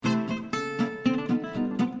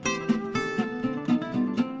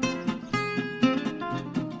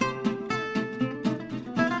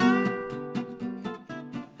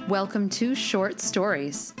Welcome to Short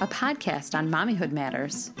Stories, a podcast on mommyhood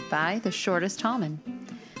matters by the Shortest Tallman.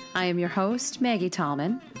 I am your host, Maggie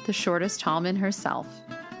Tallman, the Shortest Tallman herself.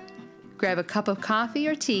 Grab a cup of coffee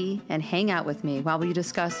or tea and hang out with me while we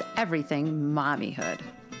discuss everything mommyhood.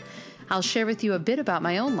 I'll share with you a bit about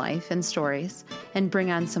my own life and stories and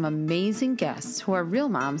bring on some amazing guests who are real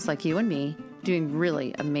moms like you and me doing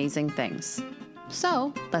really amazing things.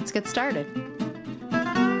 So let's get started.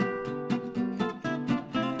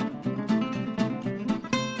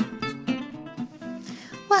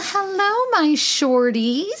 Well, hello, my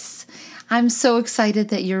shorties. I'm so excited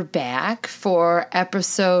that you're back for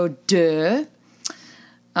episode 2.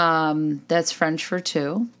 That's French for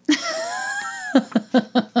 2.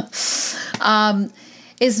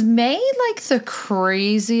 Is May like the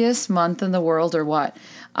craziest month in the world or what?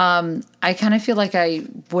 I kind of feel like I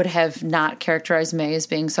would have not characterized May as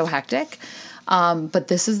being so hectic. But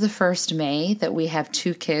this is the first May that we have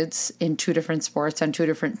 2 kids in 2 different sports on 2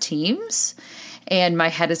 different teams. And my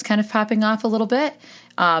head is kind of popping off a little bit.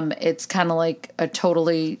 It's kind of like a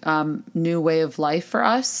totally new way of life for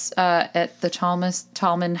us at the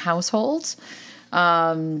Tallman household.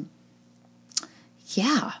 Yeah,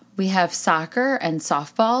 we have soccer and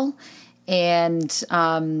softball,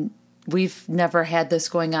 and we've never had this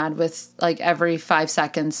going on with like every 5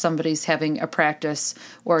 seconds somebody's having a practice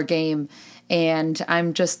or a game, and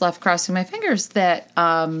I'm just left crossing my fingers that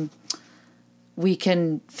we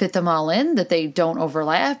can fit them all in, that they don't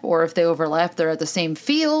overlap, or if they overlap, they're at the same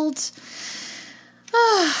field,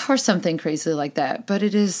 or something crazy like that. But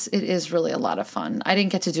it is really a lot of fun. I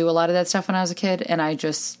didn't get to do a lot of that stuff when I was a kid, and I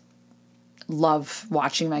just love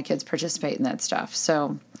watching my kids participate in that stuff.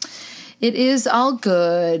 So it is all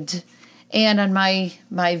good. And on my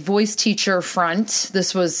voice teacher front,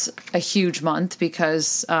 this was a huge month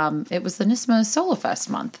because it was the NISMA Solo Fest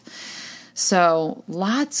month. So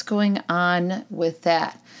lots going on with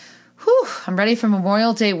that. Whew, I'm ready for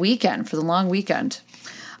Memorial Day weekend, for the long weekend.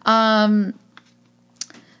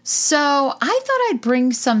 So I thought I'd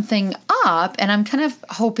bring something up, and I'm kind of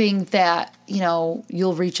hoping that,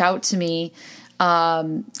 you'll reach out to me,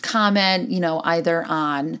 comment, either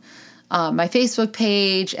on my Facebook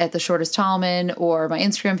page at The Shortest Tallman or my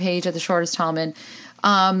Instagram page at The Shortest Tallman.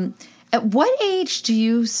 At what age do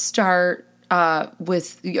you start or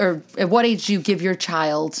at what age do you give your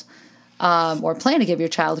child, or plan to give your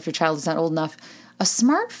child, if your child is not old enough, a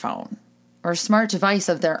smartphone or a smart device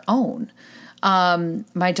of their own?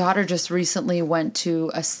 My daughter just recently went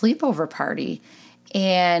to a sleepover party,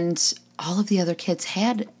 and all of the other kids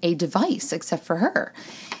had a device except for her.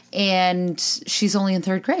 And she's only in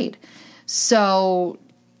 3rd grade. So,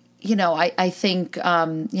 I think,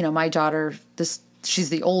 my daughter, she's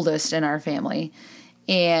the oldest in our family.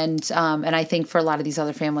 And I think for a lot of these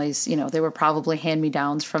other families, they were probably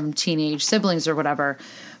hand-me-downs from teenage siblings or whatever.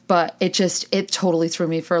 But it totally threw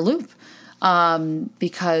me for a loop.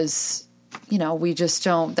 Because, we just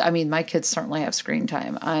don't, my kids certainly have screen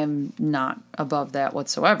time. I'm not above that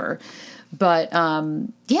whatsoever. But,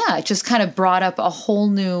 it just kind of brought up a whole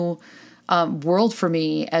new world for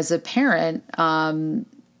me as a parent,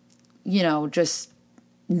 just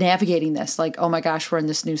navigating this. Like, oh my gosh, we're in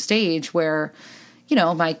this new stage where,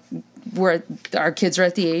 our kids are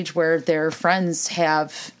at the age where their friends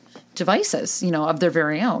have devices, of their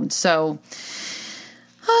very own. So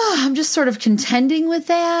I'm just sort of contending with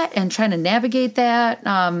that and trying to navigate that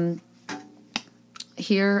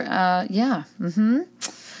here.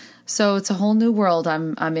 So it's a whole new world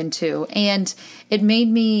I'm into. And it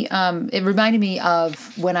reminded me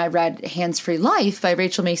of when I read Hands-Free Life by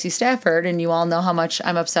Rachel Macy Stafford, and you all know how much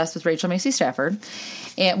I'm obsessed with Rachel Macy Stafford.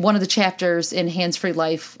 And one of the chapters in Hands-Free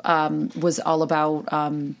Life was all about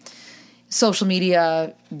social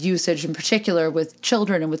media usage in particular with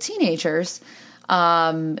children and with teenagers.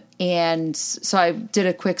 And so I did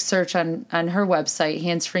a quick search on her website,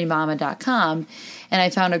 handsfreemama.com, and I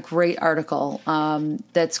found a great article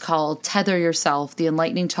that's called Tether Yourself, the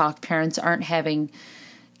enlightening talk parents aren't having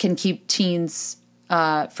can keep teens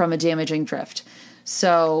from a damaging drift.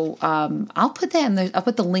 So I'll put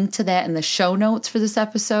the link to that in the show notes for this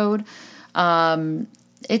episode.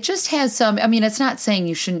 It just has some, it's not saying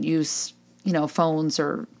you shouldn't use phones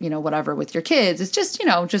or, whatever with your kids. It's just,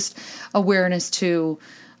 just awareness to,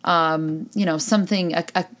 something,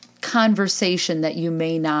 a conversation that you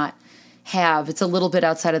may not have. It's a little bit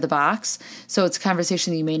outside of the box. So it's a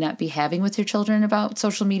conversation that you may not be having with your children about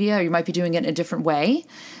social media, or you might be doing it in a different way.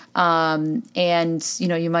 And,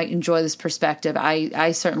 you might enjoy this perspective.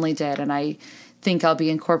 I certainly did. And I think I'll be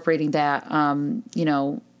incorporating that,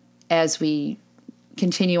 as we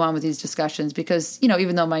continue on with these discussions, because,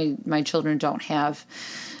 even though my children don't have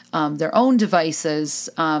their own devices.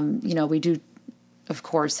 We do, of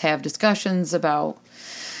course, have discussions about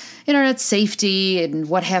internet safety and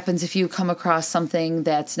what happens if you come across something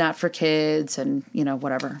that's not for kids and,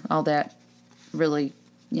 whatever, all that really,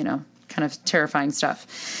 kind of terrifying stuff.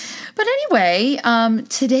 But anyway,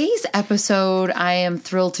 today's episode I am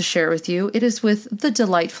thrilled to share with you. It is with the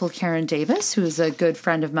delightful Karen Davis, who is a good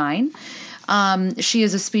friend of mine. She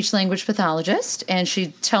is a speech language pathologist, and she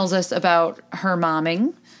tells us about her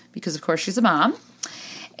momming, because of course she's a mom.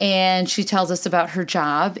 And she tells us about her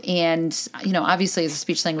job. And, obviously as a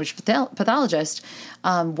speech language pathologist,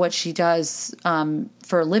 what she does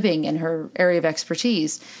for a living in her area of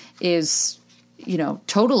expertise is,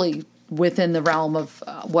 totally within the realm of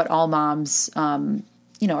what all moms,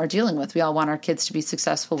 are dealing with. We all want our kids to be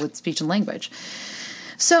successful with speech and language.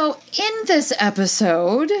 So in this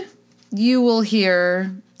episode, you will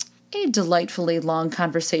hear a delightfully long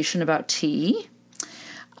conversation about tea.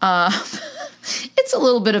 It's a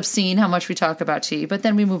little bit obscene how much we talk about tea, but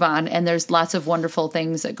then we move on, and there's lots of wonderful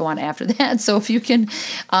things that go on after that. So if you can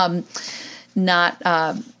not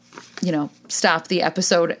stop the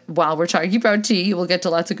episode while we're talking about tea, you will get to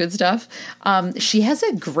lots of good stuff. She has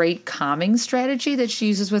a great calming strategy that she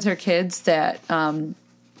uses with her kids that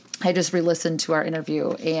I just re-listened to our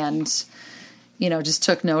interview and, just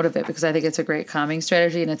took note of it because I think it's a great calming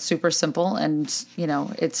strategy, and it's super simple, and,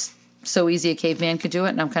 it's so easy a caveman could do it,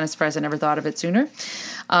 and I'm kind of surprised I never thought of it sooner.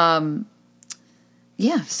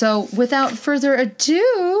 So without further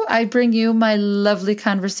ado, I bring you my lovely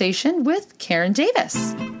conversation with Karen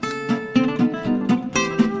Davis.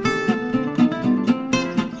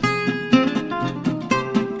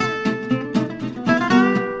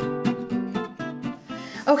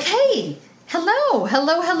 Okay. Hello.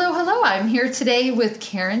 I'm here today with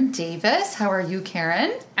Karen Davis. How are you,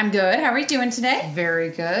 Karen? I'm good. How are you doing today? Very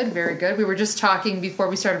good. We were just talking before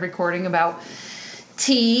we started recording about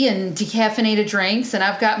tea and decaffeinated drinks, and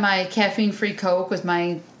I've got my caffeine-free Coke with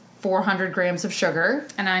my 400 grams of sugar.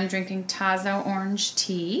 And I'm drinking Tazo orange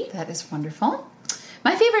tea. That is wonderful.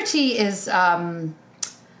 My favorite tea is,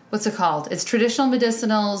 what's it called? It's Traditional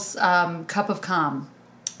Medicinal's Cup of Calm.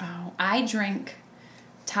 Oh, I drink...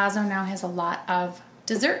 Tazo now has a lot of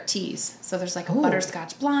dessert teas. So there's like a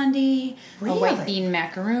butterscotch blondie, a white bean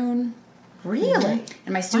macaroon. Really? Mm-hmm.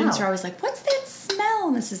 And my students are always like, what's that smell,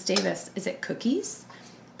 Mrs. Davis? Is it cookies?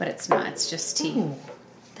 But it's not. It's just tea. Ooh,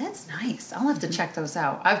 that's nice. I'll have to check those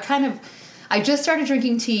out. I just started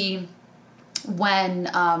drinking tea when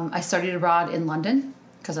I studied abroad in London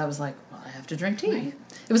because I was like, well, I have to drink tea. Right.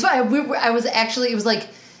 It was fine. It was like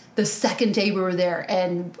the second day we were there,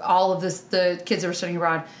 and all of the kids that were studying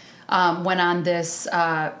abroad went on this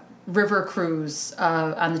river cruise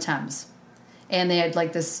on the Thames. And they had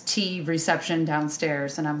like this tea reception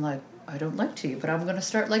downstairs, and I'm like, I don't like tea, but I'm going to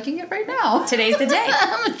start liking it right now. Today's the day.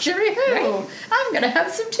 I'm a cheery who. Right. I'm going to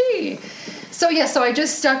have some tea. So I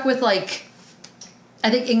just stuck with I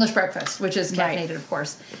think English breakfast, which is caffeinated, of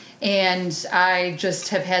course. And I just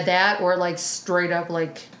have had that, or straight up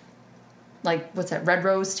what's that, red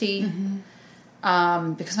rose tea?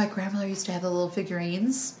 Mm-hmm. Because my grandmother used to have the little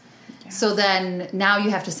figurines. Yes. So then now you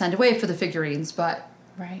have to send away for the figurines, but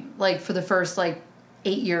for the first 8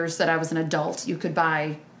 years that I was an adult, you could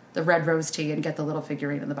buy the red rose tea and get the little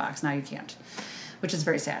figurine in the box. Now you can't, which is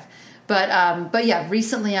very sad. But yeah,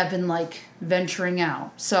 recently I've been venturing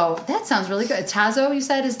out. So that sounds really good. Tazo, you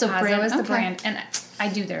said, is the brand? Tazo is the brand. And I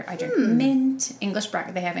drink mint, English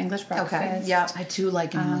breakfast. They have English breakfast. Okay, yeah, I do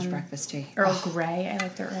like an English breakfast tea. Earl Grey. I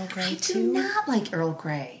like their Earl Grey too. I do not like Earl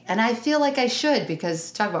Grey. And I feel like I should,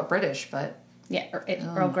 because talk about British, but... Yeah,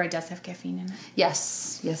 Earl Grey does have caffeine in it.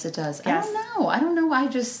 Yes, it does. Yes. I don't know. I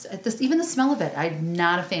just, even the smell of it, I'm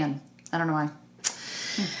not a fan. I don't know why.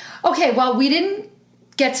 Okay, well, we didn't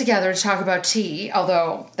get together to talk about tea,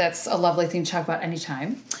 although that's a lovely thing to talk about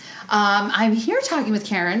anytime. I'm here talking with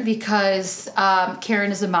Karen because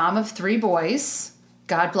Karen is a mom of 3 boys.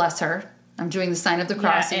 God bless her. I'm doing the sign of the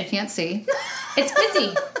cross, so you can't see. It's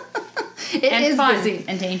busy. It is fun busy.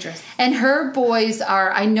 And dangerous. And her boys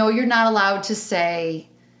are, I know you're not allowed to say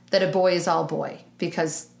that a boy is all boy,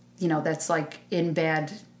 because, that's in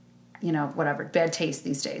bad, bad taste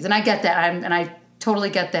these days. And I get that. And I totally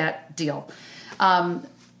get that deal.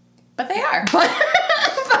 But they are. But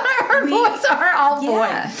our boys are all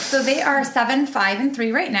boys. So they are 7, 5, and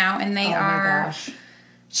 3 right now, and they are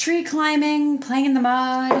tree climbing, playing in the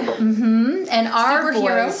mud. Mm-hmm. And our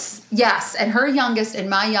boys, yes, and her youngest and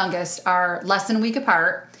my youngest are less than a week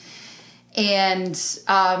apart. And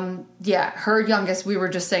her youngest,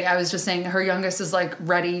 I was just saying, her youngest is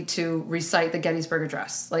ready to recite the Gettysburg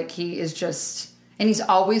Address. He is just, and he's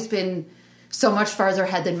always been so much farther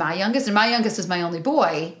ahead than my youngest. And my youngest is my only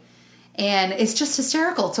boy. And it's just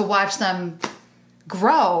hysterical to watch them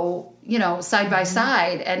grow, side by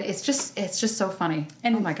side. And it's just so funny.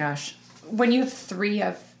 And oh my gosh. When you have 3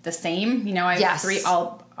 of the same, I have 3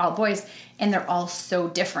 all boys, and they're all so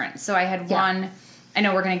different. So I had one, I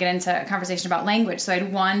know we're going to get into a conversation about language. So I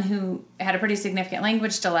had one who had a pretty significant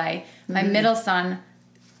language delay. My middle son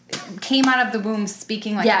came out of the womb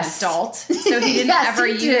speaking like an adult. So he didn't ever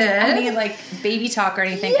use any like baby talk or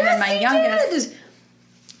anything. And then my youngest,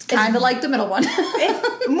 kind of like the middle one.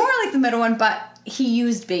 It's more like the middle one, but he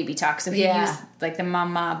used baby talk. So he used like the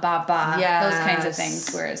mama, baba, those kinds of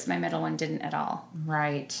things, whereas my middle one didn't at all.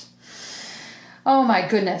 Right. Oh my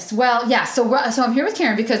goodness. Well, yeah. So I'm here with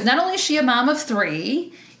Karen because not only is she a mom of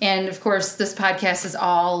 3, and of course this podcast is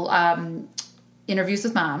all interviews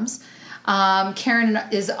with moms. Karen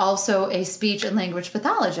is also a speech and language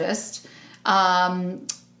pathologist at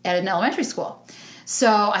an elementary school. So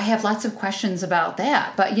I have lots of questions about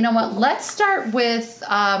that. But you know what? Let's start with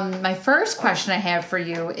my first question I have for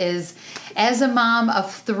you is, as a mom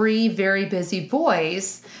of 3 very busy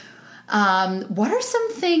boys, what are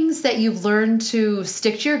some things that you've learned to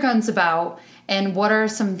stick to your guns about? And what are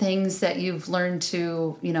some things that you've learned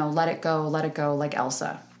to, let it go, like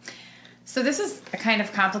Elsa? So this is a kind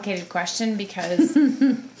of complicated question because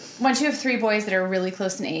once you have 3 boys that are really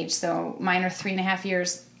close in age, so mine are 3.5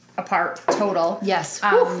 years apart total. Yes.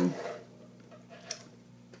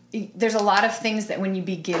 There's a lot of things that when you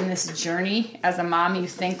begin this journey as a mom, you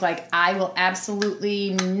think like, I will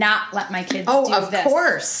absolutely not let my kids do this. Oh, of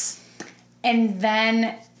course. And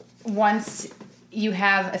then once you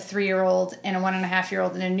have a 3-year-old and a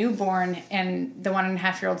 1.5-year-old and a newborn, and the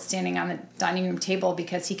 1.5-year-old standing on the dining room table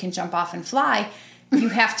because he can jump off and fly, you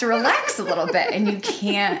have to relax a little bit, and you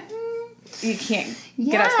can't get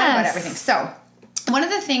upset about everything. So one of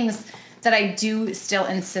the things that I do still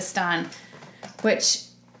insist on, which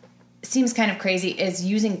seems kind of crazy, is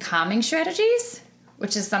using calming strategies,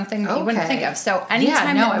 which is something that you wouldn't think of. So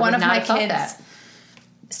anytime that one of my kids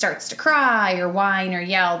starts to cry or whine or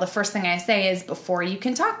yell, the first thing I say is, before you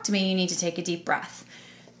can talk to me, you need to take a deep breath.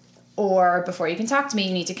 Or before you can talk to me,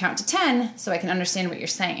 you need to count to 10 so I can understand what you're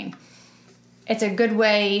saying. It's a good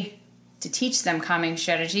way to teach them calming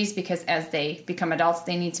strategies because as they become adults,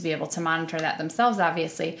 they need to be able to monitor that themselves,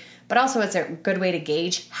 obviously. But also it's a good way to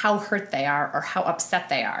gauge how hurt they are or how upset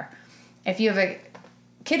they are. If you have a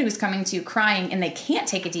kid who's coming to you crying and they can't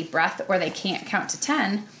take a deep breath or they can't count to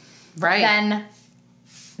 10, then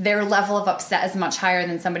their level of upset is much higher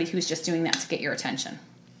than somebody who's just doing that to get your attention.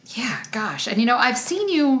 Yeah, gosh. And, I've seen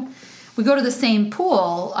you, we go to the same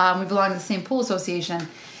pool. We belong to the same pool association.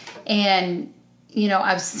 And,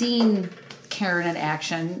 I've seen Karen in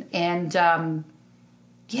action. And, I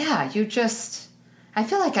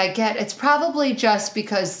feel like it's probably just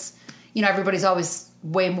because, everybody's always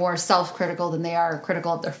way more self-critical than they are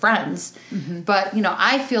critical of their friends. Mm-hmm. But,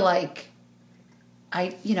 I feel like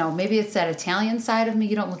maybe it's that Italian side of me.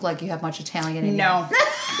 You don't look like you have much Italian in you. No,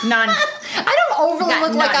 none. I don't overly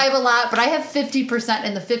look like I have a lot, but I have 50%,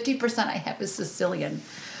 and the 50% I have is Sicilian.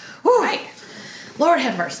 Whew. Right. Lord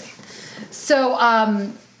have mercy. So,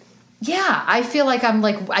 I feel like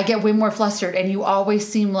I get way more flustered, and you always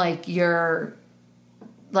seem like you're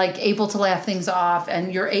able to laugh things off,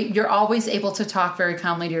 and you're always able to talk very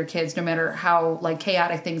calmly to your kids, no matter how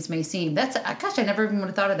chaotic things may seem. I never even would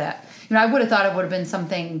have thought of that. I would have thought it would have been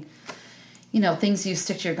something, things you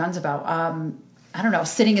stick to your guns about. I don't know,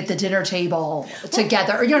 sitting at the dinner table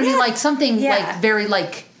together, or something very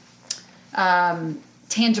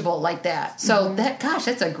tangible like that. So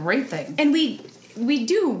that's a great thing. And we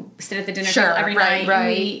do sit at the dinner table every night.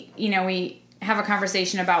 Right. And we have a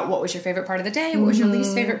conversation about what was your favorite part of the day, what was your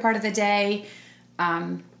least favorite part of the day.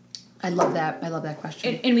 I love that. I love that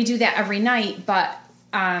question. And we do that every night, but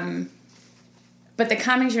the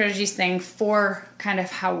calming strategies thing for kind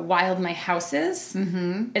of how wild my house is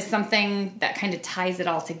something that kind of ties it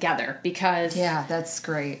all together because that's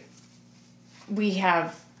great. We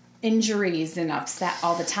have injuries and upset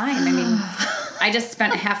all the time. I mean, I just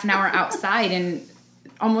spent a half an hour outside and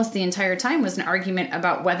almost the entire time was an argument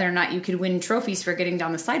about whether or not you could win trophies for getting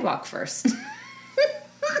down the sidewalk first.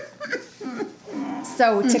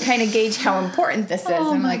 So to kind of gauge how important this is,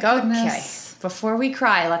 I'm like, okay, before we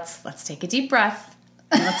cry, let's take a deep breath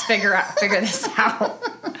and let's figure this out.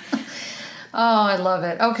 Oh, I love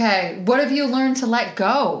it. Okay, what have you learned to let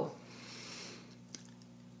go?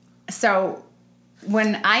 So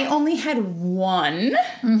when I only had one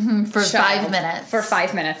for child, 5 minutes. For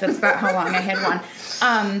 5 minutes. That's about how long I had one.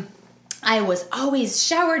 I was always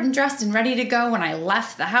showered and dressed and ready to go when I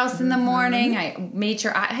left the house in the morning. I made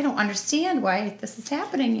sure, I don't understand why this is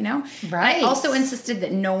happening, you know? Right. I also insisted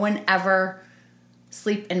that no one ever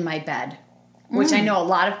sleep in my bed, which I know a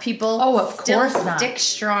lot of people still stick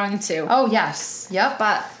strong to. Oh, yes. Yep.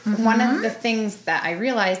 But one of the things that I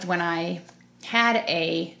realized when I had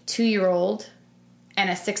a 2-year-old and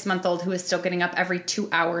a 6-month-old who was still getting up every 2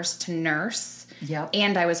 hours to nurse,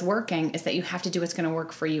 and I was working, is that you have to do what's going to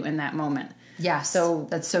work for you in that moment. Yeah, so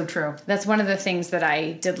that's so true. That's one of the things that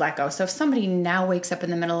I did let go. So if somebody now wakes up in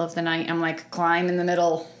the middle of the night, I'm like, climb in the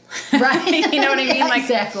middle. Right. You know what I mean? Yeah, like,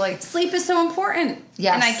 exactly. Sleep is so important.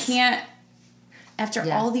 Yes. And I can't,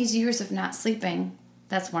 after all these years of not sleeping,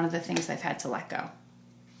 that's one of the things I've had to let go.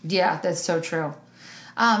 Yeah, that's so true.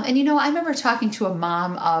 And you know, I remember talking to a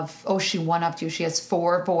mom of, she one-upped you. She has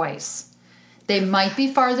 4 boys. They might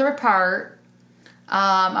be farther apart.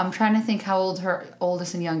 I'm trying to think how old her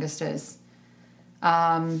oldest and youngest is.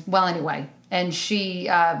 Well, anyway, and she,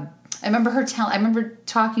 I remember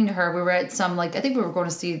talking to her. We were at some, I think we were going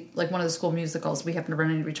to see, one of the school musicals. We happened to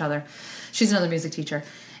run into each other. She's another music teacher.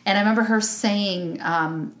 And I remember her saying,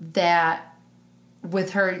 that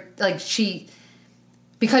with her,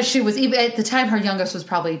 because she was, even at the time, her youngest was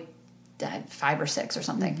probably 5 or 6 or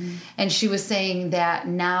something. Mm-hmm. And she was saying that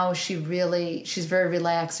now she's very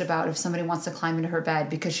relaxed about if somebody wants to climb into her bed,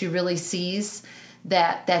 because she really sees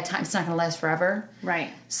that time, it's not going to last forever.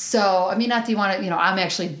 Right. So, I mean, not that you want to, I'm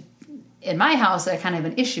actually, in my house, I kind of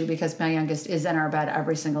have an issue because my youngest is in our bed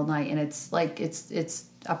every single night. And it's it's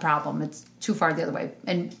a problem. It's too far the other way.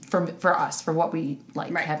 And for us, for what we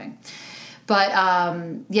like having. But,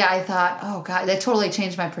 I thought, oh God, that totally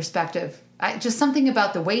changed my perspective. Just something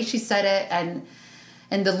about the way she said it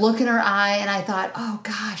and the look in her eye. And I thought, oh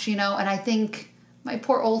gosh, and I think my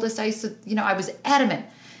poor oldest, I used to, I was adamant.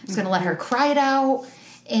 I was going to let her cry it out.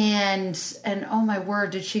 And oh my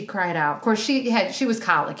word, did she cry it out. Of course, she was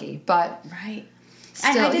colicky, but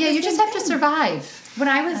still, you just have to survive.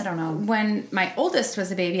 When my oldest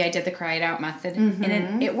was a baby, I did the cry it out method,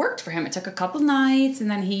 and it worked for him. It took a couple nights, and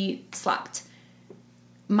then he slept.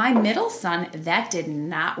 My middle son, that did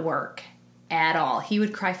not work at all. He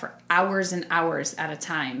would cry for hours and hours at a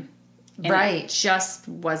time. And it just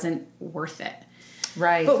wasn't worth it.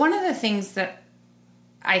 Right. But one of the things that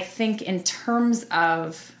I think in terms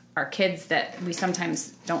of our kids that we sometimes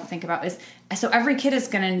don't think about is, so every kid is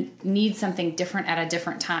going to need something different at a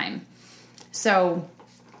different time. So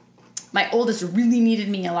my oldest really needed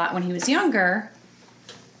me a lot when he was younger,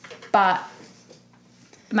 but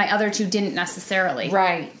my other 2 didn't necessarily.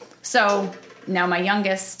 Right. So now my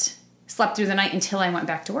youngest slept through the night until I went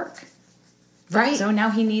back to work. Right. So now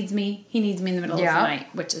he needs me in the middle of the night,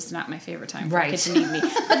 which is not my favorite time for a kid to need me.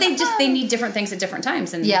 But they need different things at different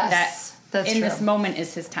times. And that's in true. This moment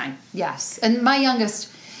is his time. Yes. And my youngest,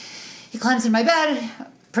 he climbs in my bed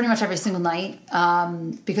pretty much every single night,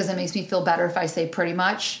 because it makes me feel better if I say pretty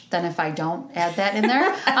much than if I don't add that in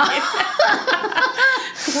there.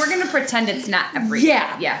 We're going to pretend it's not every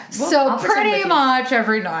night. Yeah. So pretty much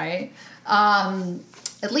every night,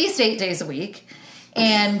 at least 8 days a week.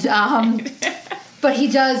 And, but he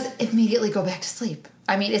does immediately go back to sleep.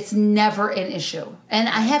 I mean, it's never an issue. And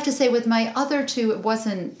I have to say with my other 2,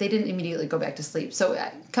 they didn't immediately go back to sleep. So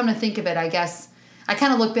come to think of it, I guess I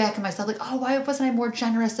kind of look back at myself why wasn't I more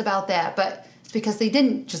generous about that? But it's because they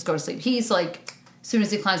didn't just go to sleep. He's as soon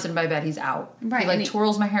as he climbs into my bed, he's out. Right. He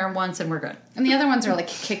twirls my hair once and we're good. And the other ones are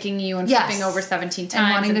kicking you and flipping over 17 times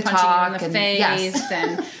and wanting to punching talk you in the face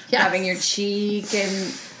and rubbing your cheek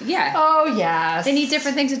and Oh, yes. They need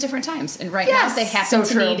different things at different times. And now they happen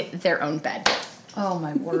to need their own bed. Oh,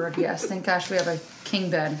 my word, yes. Thank gosh we have a king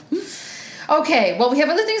bed. Okay, well, we have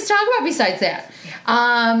other things to talk about besides that.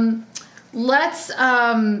 Let's,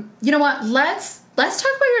 you know what, let's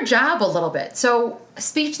talk about your job a little bit. So,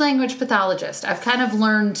 speech language pathologist. I've kind of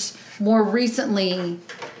learned more recently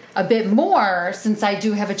a bit more since I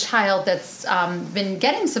do have a child that's been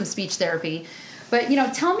getting some speech therapy. But,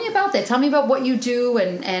 tell me about that. Tell me about what you do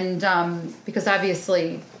and because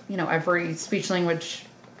obviously, every speech language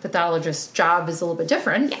pathologist job is a little bit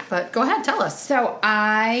different. Yeah. But go ahead, tell us. So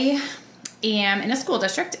I am in a school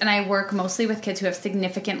district, and I work mostly with kids who have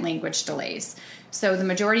significant language delays. So the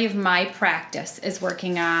majority of my practice is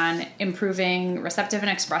working on improving receptive and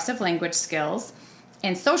expressive language skills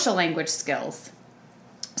and social language skills.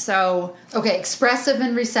 So, okay, expressive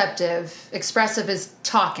and receptive. Expressive is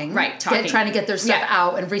talking. Right, talking. Trying to get their stuff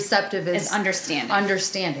out, and receptive is understanding.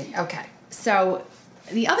 Understanding, okay. So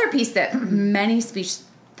the other piece that many speech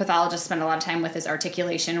pathologists spend a lot of time with is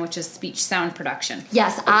articulation, which is speech sound production.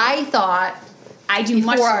 Yes, I thought I do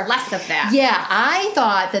much less of that. Yeah, I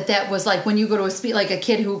thought that was like when you go to a speech, like a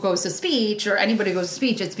kid who goes to speech or anybody who goes to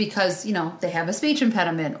speech, it's because, they have a speech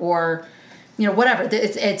impediment or, whatever.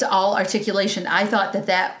 It's all articulation. I thought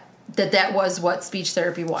that was what speech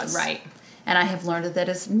therapy was. Right. And I have learned that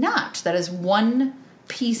is not. That is one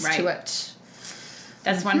piece to it.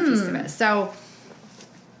 That's one piece of it. So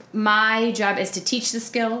my job is to teach the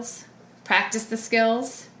skills, practice the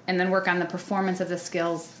skills, and then work on the performance of the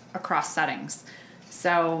skills across settings.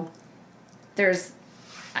 So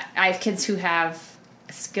I have kids who have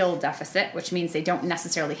a skill deficit, which means they don't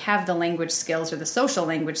necessarily have the language skills or the social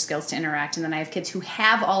language skills to interact. And then I have kids who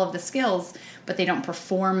have all of the skills, but they don't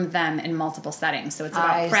perform them in multiple settings. So it's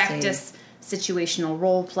about practice, situational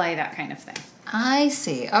role play, that kind of thing. I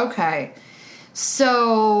see. Okay.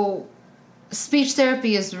 So speech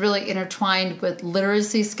therapy is really intertwined with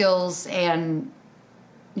literacy skills and,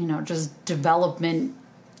 just development.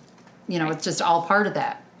 It's just all part of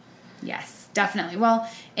that. Yes, definitely. Well,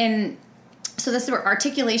 so this is where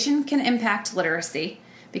articulation can impact literacy,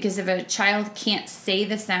 because if a child can't say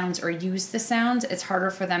the sounds or use the sounds, it's harder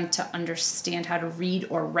for them to understand how to read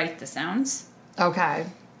or write the sounds. Okay.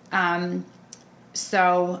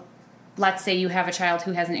 So let's say you have a child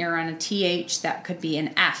who has an error on a TH, that could be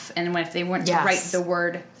an F. And if they went to write the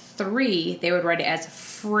word 3, they would write it as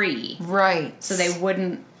free. Right. So they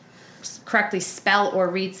wouldn't correctly spell or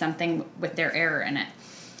read something with their error in it.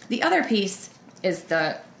 The other piece is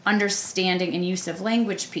the understanding and use of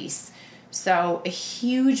language piece. So a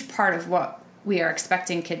huge part of what we are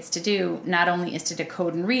expecting kids to do not only is to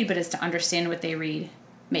decode and read, but is to understand what they read,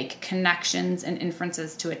 make connections and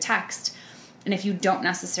inferences to a text. And if you don't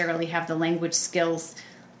necessarily have the language skills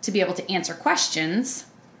to be able to answer questions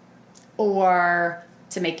or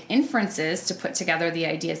to make inferences to put together the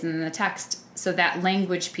ideas in the text, so that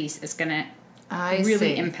language piece is going to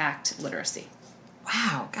really impact literacy.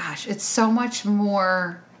 Wow, gosh, it's so much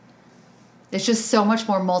more, it's just so much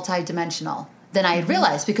more multidimensional than I had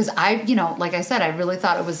realized, because I, like I said, I really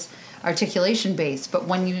thought it was articulation based, but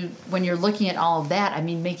when you're looking at all of that,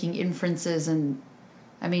 making inferences and,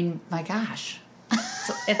 my gosh.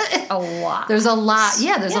 It's a lot. There's a lot.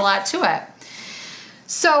 Yeah, there's a lot to it.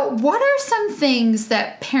 So what are some things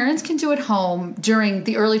that parents can do at home during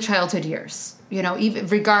the early childhood years? Even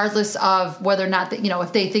regardless of whether or not that,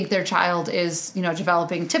 if they think their child is,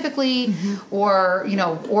 developing typically or,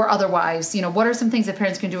 or otherwise, what are some things that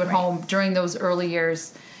parents can do at home during those early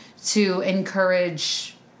years to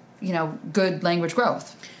encourage, good language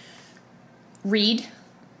growth? Read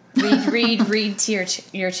to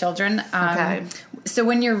your children. Okay. So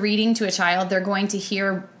when you're reading to a child, they're going to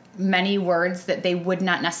hear many words that they would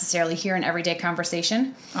not necessarily hear in everyday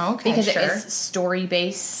conversation. Okay, because it is story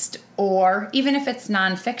based, or even if it's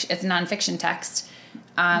nonfiction text,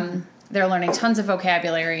 they're learning tons of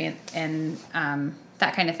vocabulary and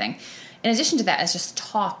that kind of thing. In addition to that, is just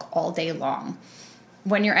talk all day long.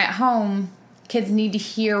 When you're at home, kids need to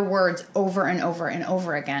hear words over and over and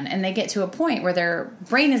over again, and they get to a point where their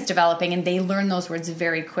brain is developing and they learn those words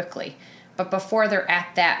very quickly. But before they're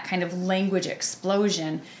at that kind of language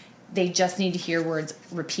explosion, they just need to hear words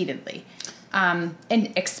repeatedly and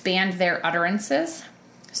expand their utterances.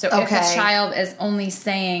 So if a child is only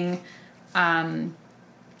saying 1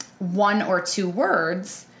 or 2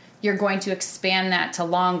 words, you're going to expand that to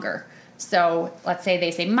longer. So let's say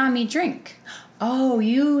they say, "Mommy, drink." Oh,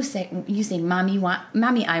 you say,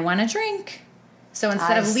 "Mommy, I want a drink." So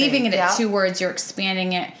instead of leaving it at 2 words, you're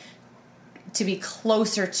expanding it to be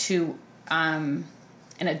closer to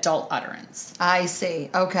an adult utterance. I see.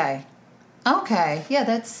 Okay. Yeah,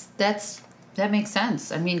 that makes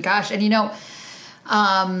sense. Gosh, and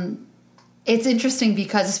it's interesting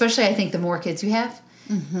because, especially I think the more kids you have,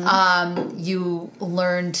 you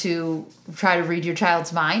learn to try to read your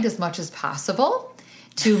child's mind as much as possible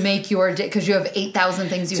to make your day, because you have 8,000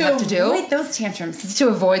 things you have to do. To avoid those tantrums. To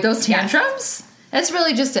avoid those tantrums? Yes. That's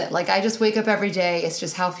really just it. Like, I just wake up every day. It's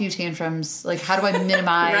just how few tantrums. Like, how do I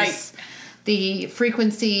minimize the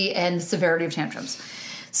frequency and the severity of tantrums?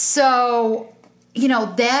 So,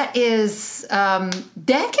 that is, that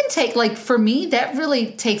can take, like, for me, that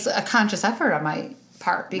really takes a conscious effort on my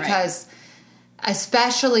part, because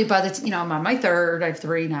especially by the, I'm on my 3rd, I have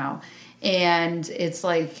 3 now. And it's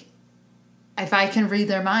like, if I can read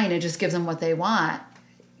their mind, it just gives them what they want.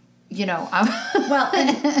 Well,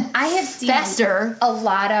 and I have seen faster. A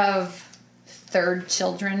lot of 3rd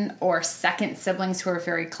children or 2nd siblings who are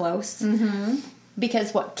very close. Mm-hmm.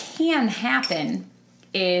 Because what can happen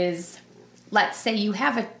is, let's say you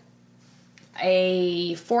have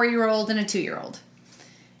a 4-year-old and a 2-year-old.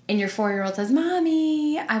 And your 4-year-old says,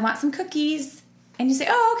 "Mommy, I want some cookies." And you say,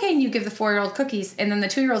 oh, okay, and you give the 4-year-old cookies, and then the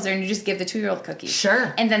 2-year-old's there, and you just give the 2-year-old cookies.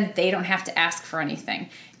 Sure. And then they don't have to ask for anything.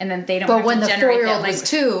 And then they don't but have when to the generate 4-year-old that was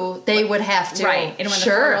 2, they would have to. Right. And when the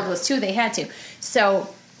 4-year-old was 2, they had to.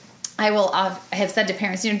 So I have said to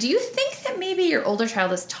parents, do you think that maybe your older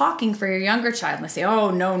child is talking for your younger child? And they say,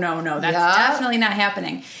 oh, no, that's definitely not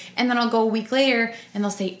happening. And then I'll go a week later, and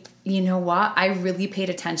they'll say, you know what? I really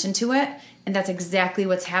paid attention to it, and that's exactly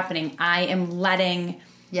what's happening. I am letting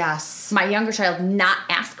my younger child not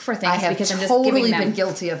ask for things because I'm just giving them. I have totally been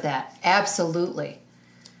guilty of that. Absolutely.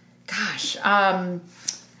 Gosh.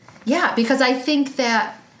 Yeah, because I think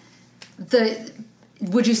that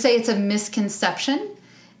would you say it's a misconception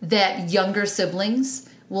that younger siblings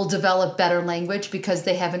will develop better language because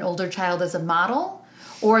they have an older child as a model?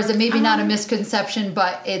 Or is it maybe not a misconception,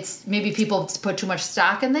 but it's maybe people put too much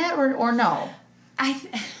stock in that, or no?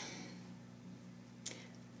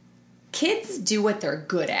 Kids do what they're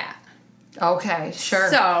good at. Okay,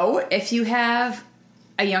 sure. So if you have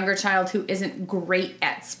a younger child who isn't great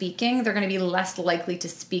at speaking, they're going to be less likely to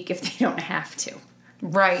speak if they don't have to.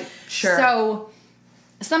 Right, sure. So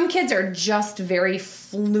some kids are just very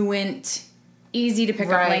fluent, easy to pick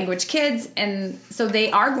up language kids, and so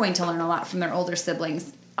they are going to learn a lot from their older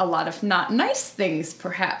siblings. A lot of not nice things,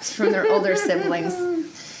 perhaps, from their older siblings.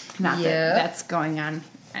 Not that that's going on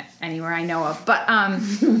anywhere I know of.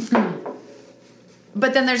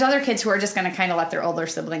 But then there's other kids who are just going to kind of let their older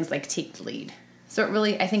siblings take the lead. So it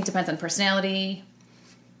really, I think, depends on personality.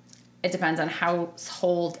 It depends on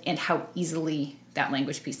household and how easily that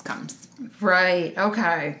language piece comes. Right.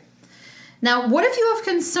 Okay. Now, what if you have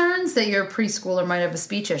concerns that your preschooler might have a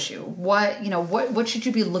speech issue? What should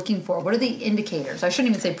you be looking for? What are the indicators? I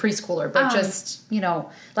shouldn't even say preschooler, but just,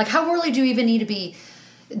 how early do you even need to be?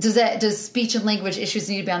 Does speech and language issues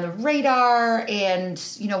need to be on the radar? And,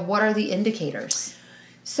 what are the indicators?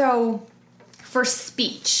 So for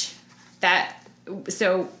speech,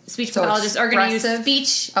 speech pathologists are going to use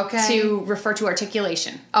speech to refer to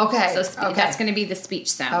articulation. Okay. So that's going to be the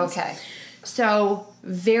speech sounds. Okay. So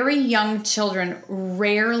very young children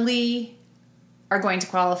rarely are going to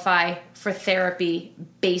qualify for therapy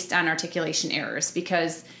based on articulation errors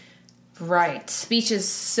because speech is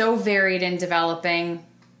so varied in developing.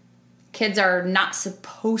 Kids are not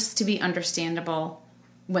supposed to be understandable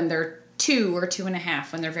when they're 2 or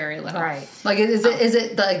 2.5 when they're very little. Right. Is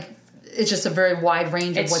it it's just a very wide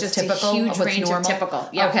range of what's typical? It's just a huge range of typical.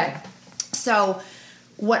 Yeah. Okay. So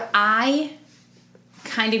what I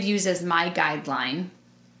kind of use as my guideline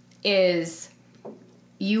is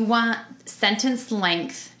you want sentence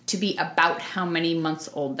length to be about how many months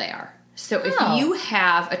old they are. So if you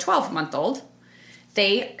have a 12-month-old,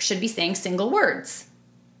 they should be saying single words.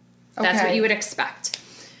 That's what you would expect.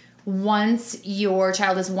 Once your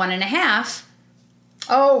child is 1.5.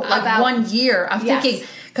 Oh, about 1 year. I'm thinking,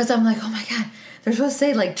 because I'm like, oh my God, they're supposed to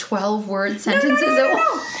say 12-word sentences at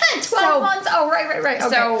once. 12 months. Oh, right.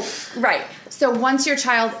 Okay. So once your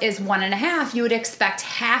child is 1.5, you would expect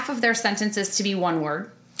half of their sentences to be 1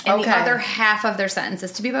 word. And the other half of their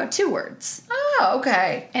sentences to be about 2 words. Oh,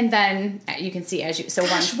 okay. And then you can see once they're 2.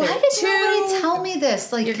 Why did nobody tell me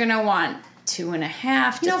this? You're going to want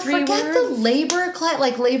 2.5 to 3 words. Forget the labor class,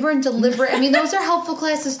 labor and delivery. I mean, those are helpful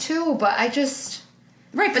classes too, but I just...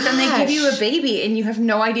 Right, but then they give you a baby and you have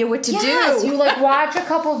no idea what to do. You watch a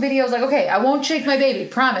couple of videos okay, I won't shake my baby.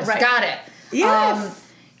 Promise. Right. Got it. Yes.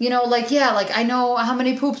 I know how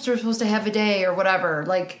many poops we're supposed to have a day or whatever.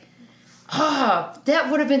 That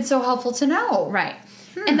would have been so helpful to know. Right.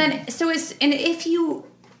 And then, and if you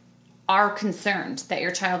are concerned that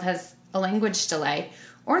your child has a language delay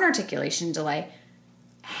or an articulation delay,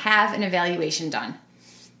 have an evaluation done.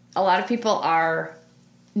 A lot of people are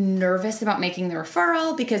nervous about making the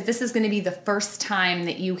referral because this is going to be the first time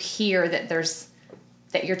that you hear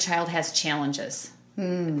that your child has challenges.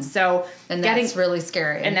 So, that's really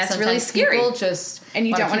scary. And that's really scary. People just and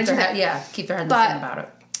you don't want to do that. Keep their head in the sand about it.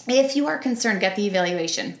 If you are concerned, get the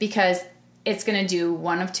evaluation because it's going to do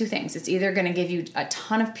one of two things. It's either going to give you a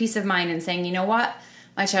ton of peace of mind and saying, you know what,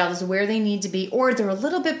 my child is where they need to be, or they're a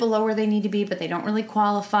little bit below where they need to be, but they don't really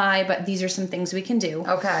qualify, but these are some things we can do.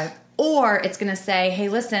 Okay. Or it's going to say, hey,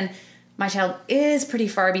 listen, my child is pretty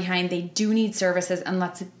far behind. They do need services,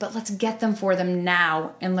 but let's get them for them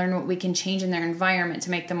now and learn what we can change in their environment to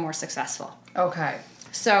make them more successful. Okay.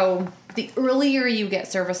 So the earlier you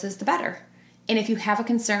get services, the better. And if you have a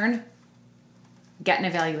concern, get an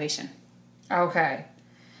evaluation. Okay.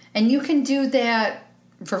 And you can do that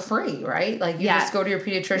for free, right? Just go to your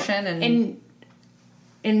pediatrician and...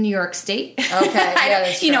 In New York State. Okay. Yeah,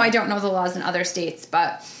 that's true. I don't know the laws in other states,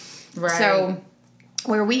 but... Right. So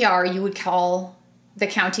where we are, you would call the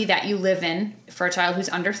county that you live in for a child who's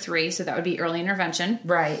under 3, so that would be early intervention.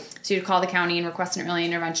 Right. So you'd call the county and request an early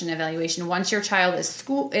intervention evaluation. Once your child is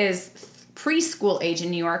preschool age in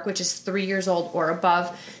New York, which is 3 years old or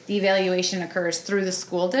above, the evaluation occurs through the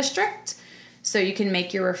school district. So you can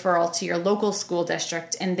make your referral to your local school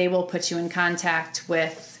district, and they will put you in contact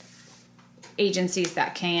with agencies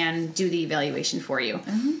that can do the evaluation for you.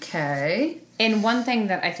 Okay. And one thing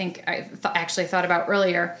that I think I actually thought about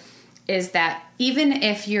earlier is that even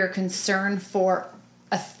if your concern for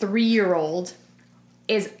a 3-year-old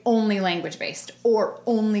is only language-based or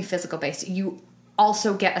only physical-based, you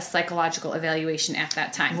also get a psychological evaluation at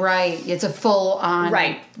that time. Right. It's a full-on...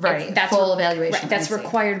 Right. That's full evaluation. Right. That's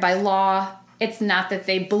required by law. It's not that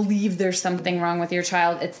they believe there's something wrong with your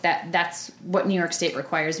child. It's that's what New York State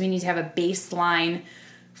requires. We need to have a baseline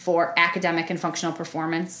for academic and functional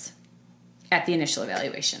performance at the initial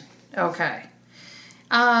evaluation. Okay.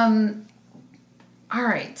 All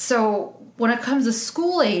right. So when it comes to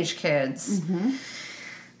school-age kids,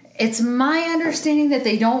 it's my understanding that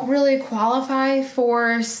they don't really qualify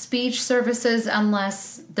for speech services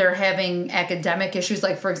unless they're having academic issues.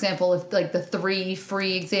 Like, for example, if like the 3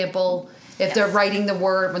 free example, if they're writing the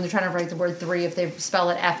word, when they're trying to write the word 3, if they spell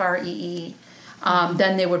it Free,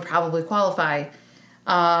 then they would probably qualify.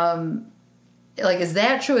 Like, is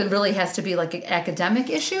that true? It really has to be like an academic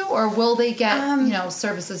issue, or will they get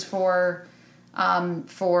services for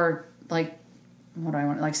like, what do I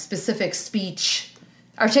want? Like specific speech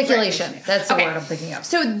articulation. Right. That's the word I'm thinking of.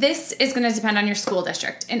 So this is going to depend on your school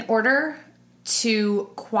district. In order to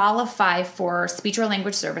qualify for speech or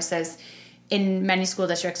language services in many school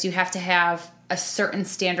districts, you have to have a certain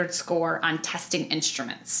standard score on testing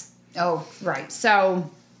instruments. Oh, right. So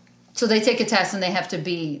they take a test and they have to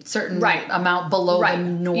be certain amount below the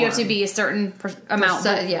norm. You have to be a certain amount.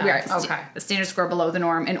 A standard score below the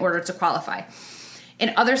norm in order to qualify.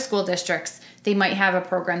 In other school districts, they might have a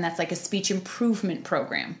program that's like a speech improvement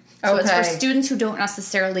program. So it's for students who don't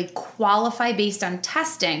necessarily qualify based on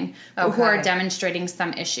testing, but who are demonstrating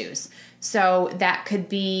some issues. So that could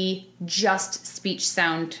be just speech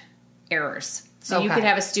sound errors. So you could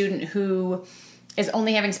have a student who is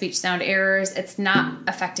only having speech sound errors. It's not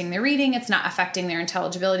affecting their reading. It's not affecting their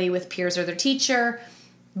intelligibility with peers or their teacher.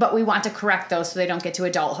 But we want to correct those so they don't get to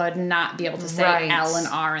adulthood and not be able to say L and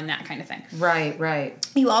R and that kind of thing. Right.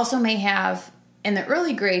 You also may have, in the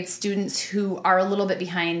early grades, students who are a little bit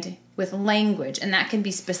behind with language, and that can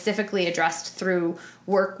be specifically addressed through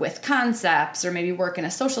work with concepts or maybe work in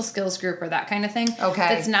a social skills group or that kind of thing. Okay.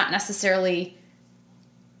 That's not necessarily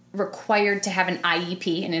required to have an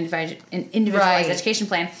IEP, an individualized education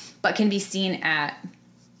plan, but can be seen at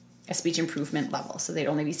a speech improvement level. So they'd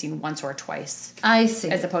only be seen once or twice. I see.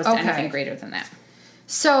 As opposed to anything greater than that.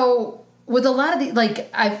 So with a lot of the, like,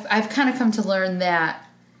 I've kind of come to learn that,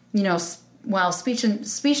 while speech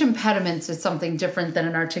impediments is something different than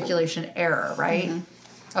an articulation error, right?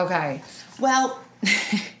 Mm-hmm. Okay. Well,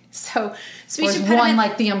 so speech or is impediment, one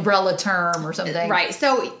like the umbrella term or something, right?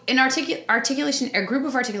 So an articulation, a group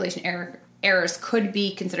of articulation errors could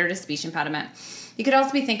be considered a speech impediment. You could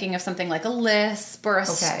also be thinking of something like a lisp or a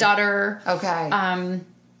stutter. Okay.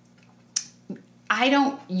 I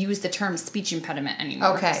don't use the term speech impediment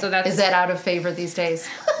anymore. Okay. So is that out of favor these days?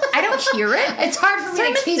 I don't hear it. It's hard for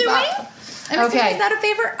me to keep up. I'm assuming, is that a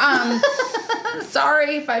favor?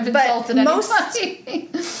 Sorry if I've insulted anybody.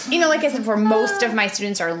 Like I said before, most of my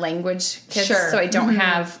students are language kids, so I don't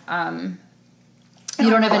have... you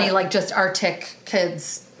don't have any, like, just artic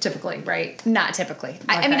kids typically, right? Not typically. Okay.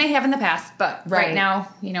 I mean, I have in the past, but right now,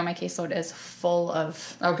 my caseload is full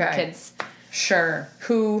of kids. Sure.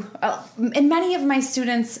 Who... and many of my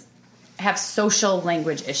students have social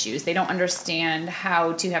language issues. They don't understand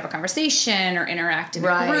how to have a conversation or interact in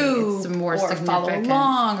a group, it's more or follow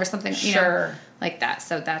along or something, like that.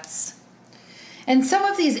 So that's... And some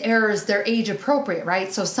of these errors, they're age appropriate,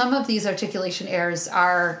 right? So some of these articulation errors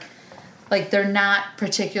are, like, they're not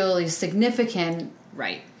particularly significant.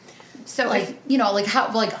 Right. So like,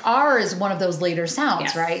 R is one of those later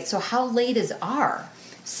sounds, right? So how late is R?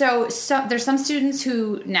 So there's some students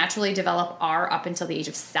who naturally develop R up until the age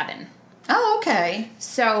of 7. Oh, okay.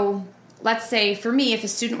 So let's say for me, if a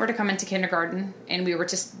student were to come into kindergarten and we were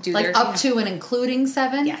to do like up to and including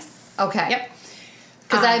 7? Yes. Okay. Yep.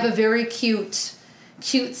 Because I have a very cute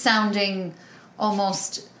sounding,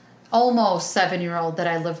 almost 7-year-old that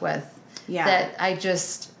I live with. Yeah. That I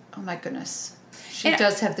just, oh my goodness. She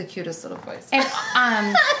does have the cutest little voice.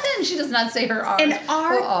 And she does not say her R's. And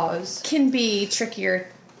R can be trickier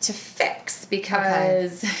to fix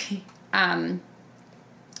because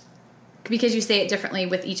because you say it differently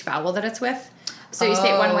with each vowel that it's with. So you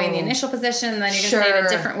say it one way in the initial position, and then you're going to say it a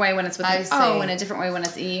different way when it's with an O, and a different way when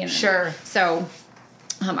it's E. And so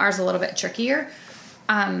ours is a little bit trickier.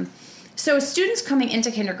 So students coming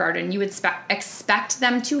into kindergarten, you would expect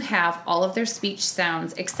them to have all of their speech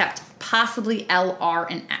sounds except possibly L, R,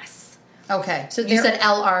 and S. Okay. So you said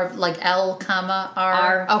L, R, like L, comma,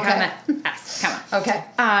 R? Comma, S, comma. Okay.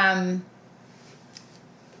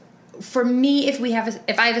 For me, if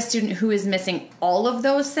I have a student who is missing all of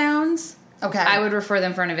those sounds, I would refer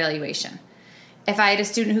them for an evaluation. If I had a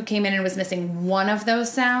student who came in and was missing one of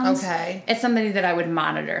those sounds, it's somebody that I would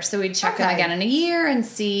monitor. So we'd check them again in a year and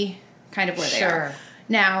see kind of where they are.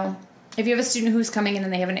 Now, if you have a student who's coming in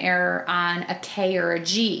and they have an error on a K or a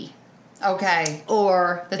G,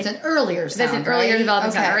 or that's an earlier sound, that's an earlier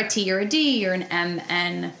developing sound, or a T or a D or an M,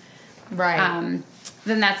 N,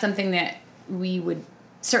 then that's something that we would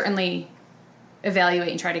certainly evaluate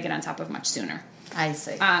and try to get on top of much sooner. I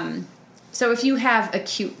see. So if you have a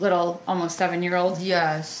cute little almost 7-year-old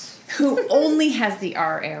who only has the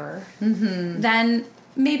R error, then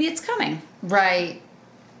maybe it's coming. Right.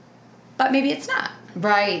 But maybe it's not.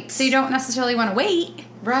 Right. So you don't necessarily want to wait.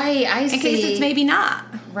 Right, I see. In case it's maybe not.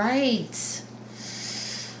 Right. So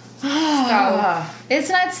it's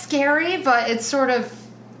not scary, but it's sort of,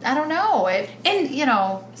 I don't know.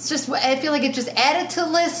 It's just, I feel like it just added to the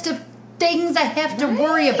list of things I have to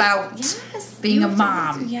worry about being a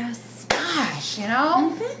mom. Gosh,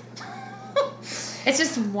 It's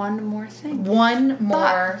just one more thing. One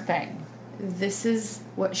more thing. This is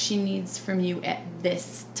what she needs from you at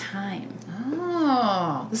this time.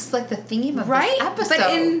 Oh, this is like the theme of this episode.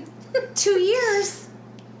 But in 2 years,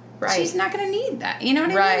 she's not going to need that. You know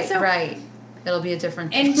what I mean? So, It'll be a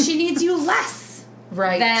different thing. And she needs you less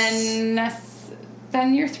than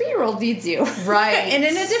your 3-year-old needs you. Right. And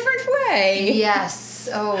in a different way. Yes.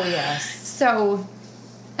 Oh, yes. So,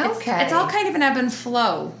 it's all kind of an ebb and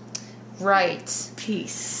flow. Right.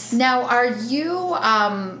 Piece. Now, are you,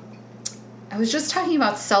 I was just talking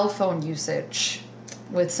about cell phone usage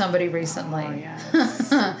with somebody recently. Oh,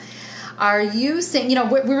 yes. Are you saying,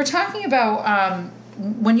 we were talking about,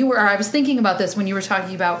 I was thinking about this when you were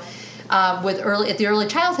talking about, at the early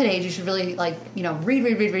childhood age, you should really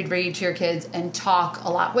read to your kids and talk a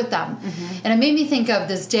lot with them. And it made me think of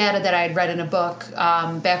this data that I had read in a book,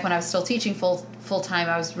 back when I was still teaching full time.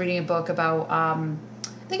 I was reading a book about, I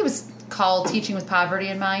think it was called Teaching with Poverty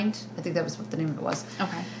in Mind. I think that was what the name of it was.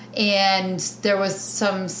 Okay. And there was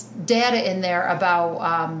some data in there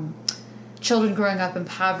about children growing up in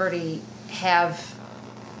poverty have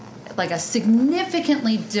like a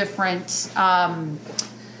significantly different amount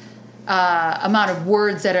of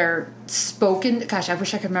words that are spoken. Gosh, I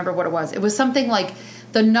wish I could remember what it was. It was something like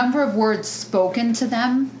the number of words spoken to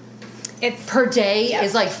them per day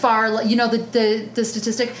is like far, the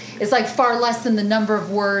statistic is like far less than the number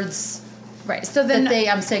of words. Right. So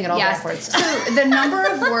I'm saying it all backwards. So the number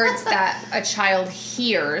of words that a child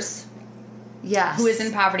hears who is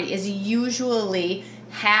in poverty is usually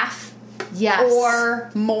half or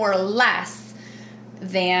more or less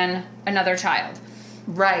than another child.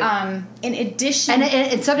 Right. In addition,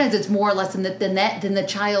 and sometimes it's more or less than the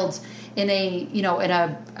child's in a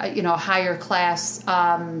higher class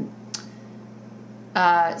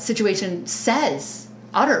situation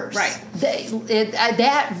utters. Right.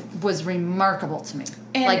 That was remarkable to me.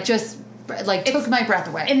 And took my breath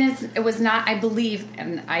away. And it was not, I believe,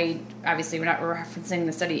 and obviously we're not referencing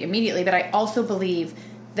the study immediately, but I also believe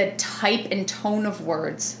the type and tone of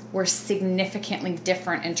words were significantly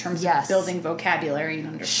different in terms of building vocabulary and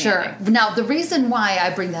understanding. Sure. Now, the reason why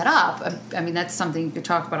I bring that up, I mean, that's something you could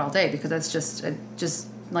talk about all day because that's just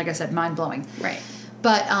like I said, mind-blowing. Right.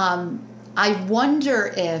 But I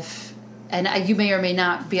wonder if, and you may or may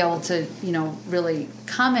not be able to, really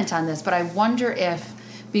comment on this, but I wonder if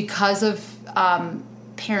because of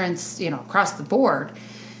parents, across the board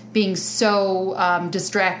being so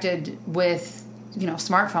distracted with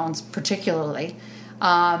smartphones particularly,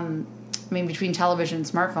 between television and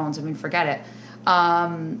smartphones, forget it.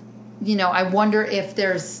 I wonder if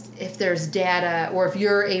there's data or if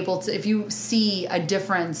you're able to, if you see a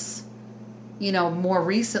difference, more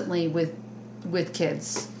recently with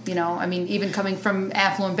kids, even coming from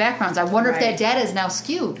affluent backgrounds. I wonder if that data is now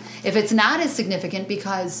skewed. If it's not as significant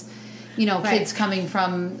because, kids coming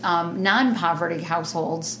from non-poverty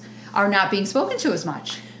households are not being spoken to as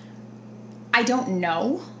much. I don't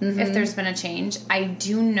know if there's been a change. I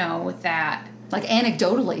do know that... Like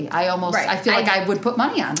anecdotally, I feel like I would put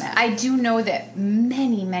money on that. I do know that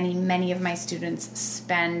many, many, many of my students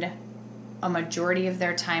spend a majority of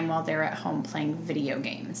their time while they're at home playing video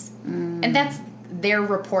games. And they're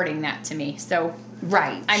reporting that to me. So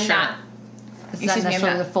I'm not It's not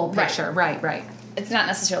necessarily the full picture. Right. It's not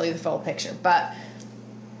necessarily the full picture, but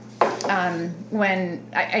when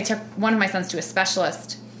I took one of my sons to a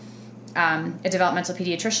specialist, a developmental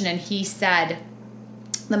pediatrician, and he said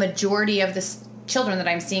the majority of the children that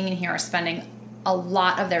I'm seeing in here are spending a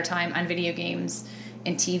lot of their time on video games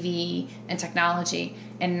and TV and technology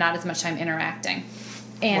and not as much time interacting.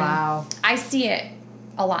 And wow. I see it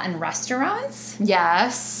a lot in restaurants.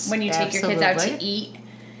 Yes. When you take your kids out to eat,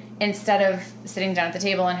 instead of sitting down at the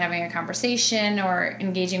table and having a conversation or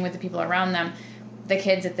engaging with the people around them, the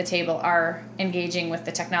kids at the table are engaging with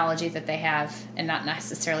the technology that they have and not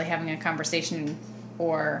necessarily having a conversation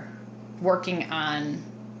or working on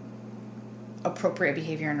appropriate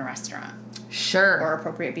behavior in a restaurant. Sure. Or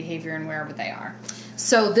appropriate behavior in wherever they are.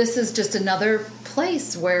 So this is just another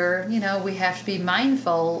place where, we have to be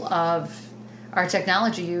mindful of our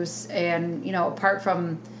technology use and, apart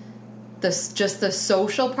from just the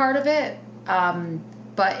social part of it,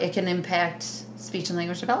 but it can impact speech and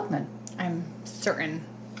language development. I'm certain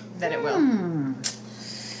that it will. And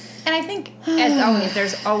I think, as always,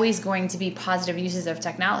 there's always going to be positive uses of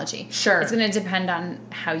technology. Sure. It's going to depend on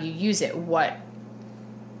how you use it. What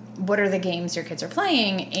are the games your kids are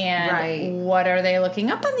playing, and what are they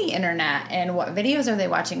looking up on the internet, and what videos are they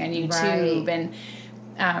watching on YouTube,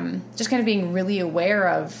 and just kind of being really aware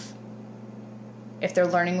of if they're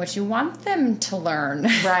learning what you want them to learn.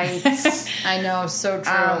 Right. I know, so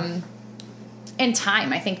true. And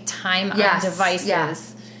time. I think time on devices.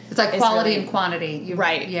 Yes. It's like quality really, and quantity.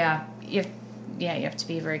 Right. Yeah. You have to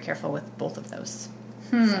be very careful with both of those.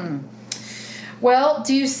 Well,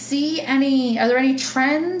 do you see are there any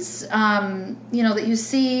trends, that you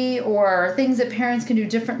see, or things that parents can do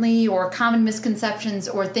differently, or common misconceptions,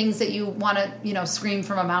 or things that you want to, scream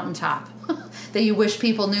from a mountaintop that you wish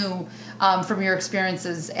people knew from your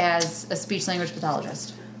experiences as a speech language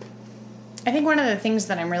pathologist? I think one of the things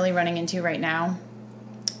that I'm really running into right now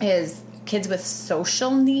is kids with social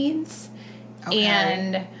needs. Okay.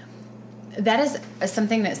 And that is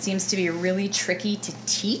something that seems to be really tricky to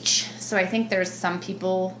teach. So I think there's some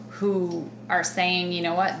people who are saying, you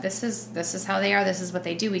know what, this is how they are, this is what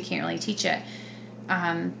they do, we can't really teach it.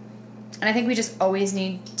 And I think we just always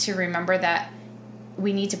need to remember that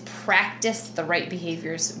we need to practice the right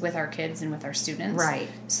behaviors with our kids and with our students. Right.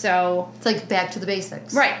 So it's like back to the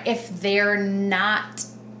basics. Right. If they're not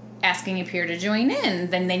asking a peer to join in,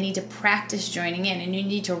 then they need to practice joining in, and you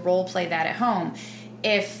need to role play that at home.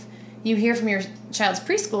 If you hear from your child's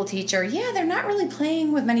preschool teacher, they're not really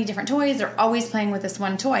playing with many different toys, they're always playing with this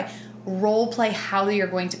one toy, role play how you're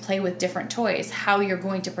going to play with different toys, how you're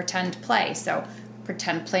going to pretend play. So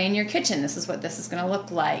pretend play in your kitchen, this is what this is going to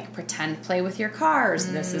look like. Pretend play with your cars,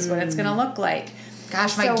 this is what it's going to look like.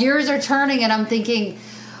 Gosh, my gears are turning, and I'm thinking,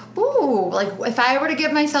 ooh, like if I were to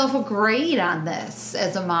give myself a grade on this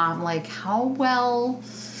as a mom, like how well...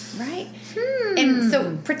 Right. And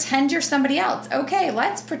so pretend you're somebody else. Okay,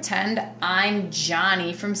 let's pretend I'm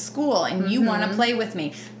Johnny from school and you want to play with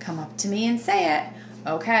me. Come up to me and say it.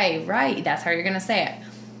 Okay, right. That's how you're going to say it.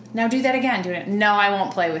 Now do that again. Do it. No, I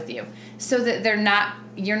won't play with you. So that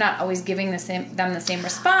you're not always giving them the same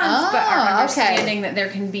response, but are understanding that there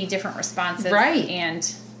can be different responses. Right.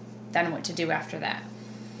 And then what to do after that.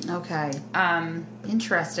 Okay.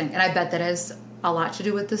 Interesting. And I bet that has a lot to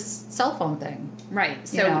do with this cell phone thing. Right.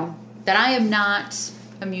 So that I am not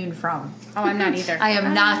immune from. Oh, I'm not either. I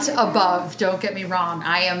am not above. Don't get me wrong.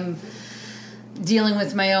 I am dealing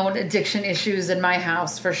with my own addiction issues in my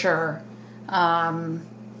house for sure.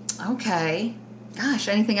 Okay. Gosh,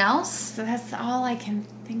 anything else? So that's all I can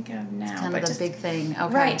think of now. It's kind of the big thing.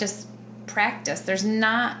 Okay. Right. Just practice. There's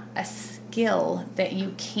not a skill that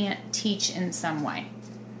you can't teach in some way.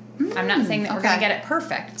 I'm not saying that we're going to get it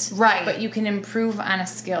perfect. Right. But you can improve on a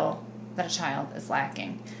skill that a child is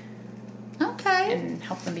lacking. Okay. And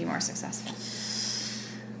help them be more successful.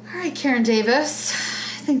 All right, Karen Davis.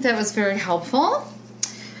 I think that was very helpful. All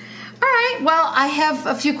right. Well, I have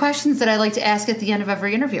a few questions that I like to ask at the end of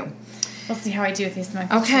every interview. We'll see how I do with these.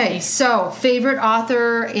 Okay. So, favorite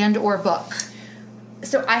author and or book?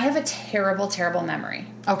 So, I have a terrible, terrible memory.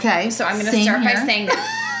 Okay. So, I'm going to start by saying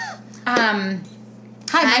that.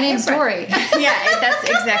 Hi, my name's Dory. Yeah, that's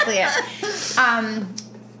exactly it.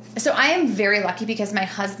 So I am very lucky because my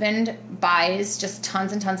husband buys just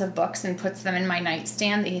tons and tons of books and puts them in my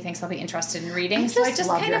nightstand that he thinks I'll be interested in reading. So I just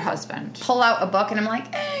love your husband. Pull out a book and I'm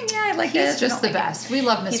like, I like this. He's just the best. We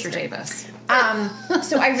love Mr. Davis.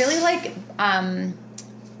 So I really like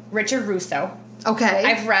Richard Russo. Okay.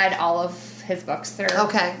 I've read all of his books. They're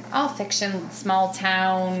all fiction, small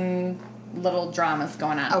town, little dramas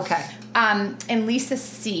going on. Okay. And Lisa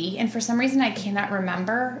C. And for some reason I cannot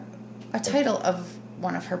remember a title of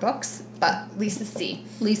one of her books, but Lisa C.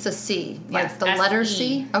 Lisa C. Like Yes, the letter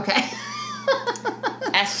C? Okay.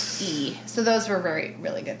 S-E. So those were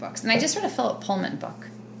really good books. And I just read a Philip Pullman book.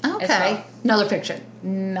 Okay. Well. Another fiction.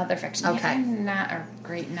 Another fiction. Okay. Yeah, I'm not a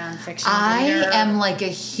great nonfiction I reader. am like a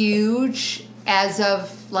huge, as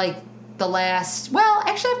of like the last, well,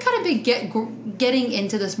 actually I've kind of been getting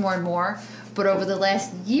into this more and more, but over the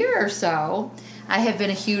last year or so, I have been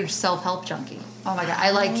a huge self-help junkie. Oh my God.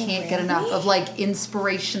 I like can't get enough of like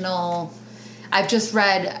inspirational. I've just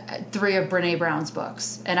read 3 of Brene Brown's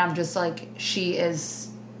books, and I'm just like, she is.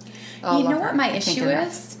 Oh, you know what my issue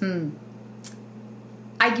is?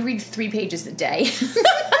 I read 3 pages a day.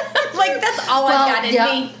 Like, that's all I've got in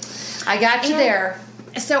me. I got you there.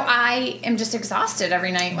 So I am just exhausted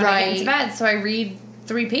every night when I get into bed. So I read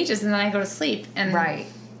 3 pages and then I go to sleep. And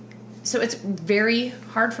so it's very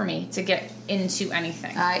hard for me to get into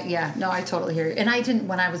anything. I totally hear you. And I didn't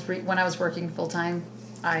when I was working full time.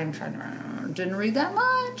 I am trying to didn't read that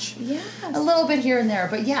much. Yes. A little bit here and there,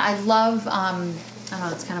 but yeah, I love. I don't know.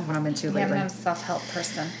 That's kind of what I'm into lately. I'm a self-help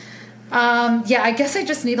person. I guess I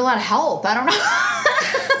just need a lot of help. I don't know.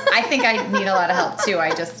 I think I need a lot of help too.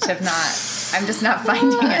 I just have not. I'm just not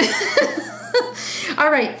finding it.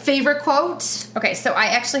 All right, favorite quote. Okay, so I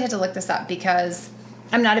actually had to look this up because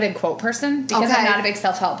I'm not a big quote person because I'm not a big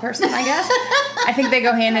self-help person, I guess. I think they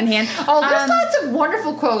go hand in hand. Oh, there's lots of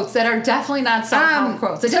wonderful quotes that are definitely not self-help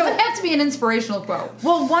quotes. It doesn't have to be an inspirational quote.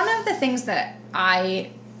 Well, one of the things that I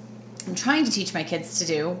am trying to teach my kids to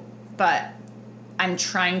do, but I'm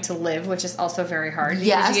trying to live, which is also very hard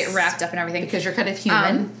because you get wrapped up in everything. Because you're kind of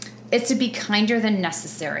human. It's to be kinder than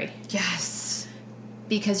necessary. Yes.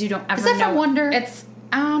 Because you don't ever know. Is that from Wonder? It's,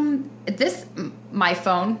 my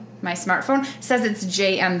phone, my smartphone, says it's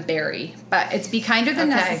J.M. Barrie. But it's be kinder than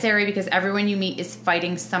necessary because everyone you meet is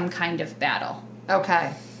fighting some kind of battle.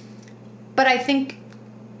 Okay. But I think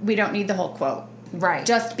we don't need the whole quote. Right.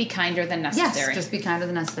 Just be kinder than necessary. Yes, just be kinder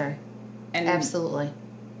than necessary. And absolutely.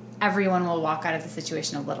 Everyone will walk out of the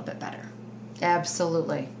situation a little bit better.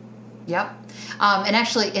 Absolutely. Yep. And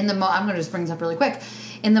actually, I'm going to just bring this up really quick.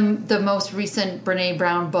 In the most recent Brene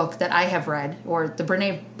Brown book that I have read, or the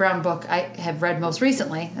Brene Brown book I have read most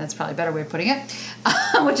recently, that's probably a better way of putting it,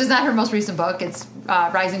 which is not her most recent book, it's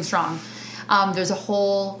Rising Strong. There's a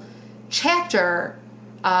whole chapter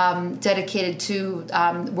dedicated to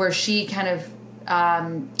where she kind of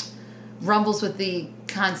rumbles with the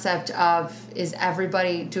concept of, is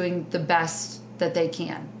everybody doing the best that they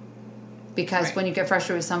can? Because when you get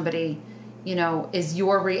frustrated with somebody, is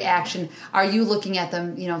your reaction, are you looking at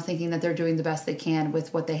them, thinking that they're doing the best they can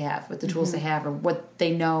with what they have, with the tools they have, or what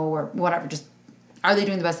they know, or whatever, just, are they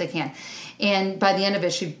doing the best they can? And by the end of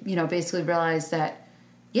it, she, basically realized that,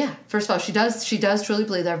 first of all, she does truly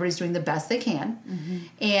believe that everybody's doing the best they can.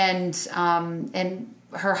 And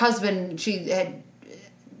her husband, she had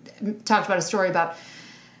talked about a story about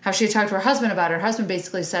how she had talked to her husband about it. Her husband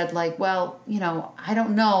basically said, like, well, I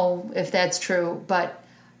don't know if that's true, but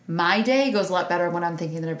my day goes a lot better when I'm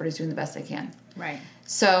thinking that everybody's doing the best they can. Right.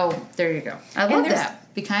 So there you go. I love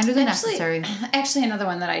that. Be kinder than necessary. Actually, another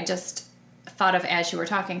one that I just thought of as you were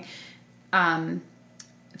talking, that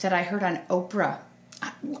I heard on Oprah.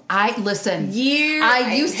 I used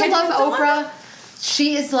to love Oprah.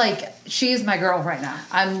 She is my girl right now.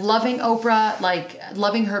 I'm loving Oprah,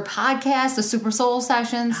 loving her podcast, the Super Soul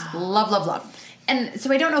Sessions. Love, love, love. And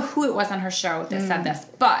so I don't know who it was on her show that said this,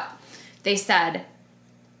 but they said,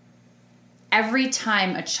 every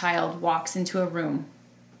time a child walks into a room,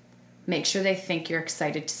 make sure they think you're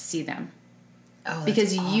excited to see them. Oh,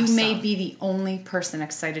 because awesome. You may be the only person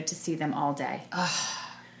excited to see them all day. Oh,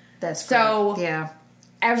 that's so great. Yeah.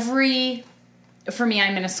 For me,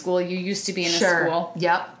 I'm in a school. You used to be in a school.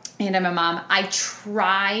 Yep. And I'm a mom. I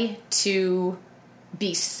try to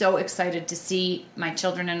be so excited to see my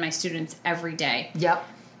children and my students every day. Yep.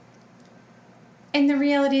 And the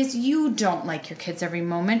reality is, you don't like your kids every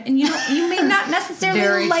moment, and you may not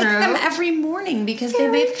necessarily like them every morning because they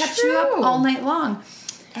may have kept you up all night long.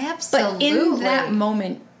 Absolutely. But in that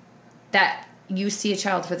moment that you see a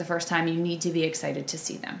child for the first time, you need to be excited to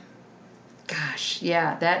see them. Gosh,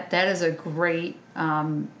 yeah, that is a great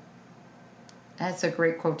that's a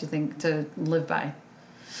great quote to live by.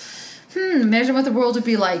 Imagine what the world would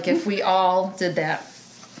be like if we all did that.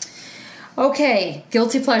 Okay,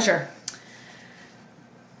 guilty pleasure.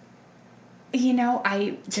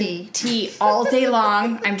 I drink tea all day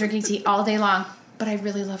long. I'm drinking tea all day long, but I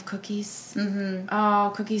really love cookies. Mm-hmm.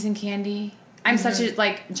 Oh, cookies and candy. I'm such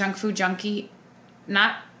a junk food junkie.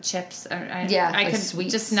 Not chips. I could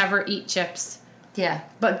sweets. Just never eat chips. Yeah.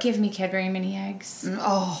 But give me Cadbury mini eggs.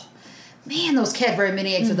 Oh, Man, those Cadbury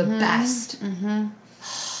mini eggs are the best.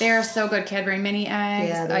 They're so good, Cadbury mini eggs.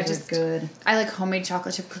 Yeah, those are good. I like homemade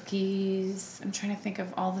chocolate chip cookies. I'm trying to think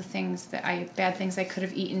of all the things bad things I could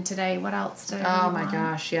have eaten today. What else did I Oh my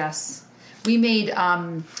gosh, yes. We made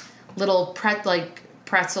little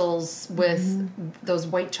pretzels with those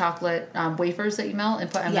white chocolate wafers that you melt and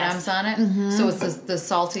put M&Ms on it. So it's the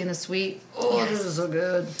salty and the sweet. Oh, this is so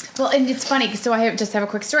good. Well, and it's funny. So I just have a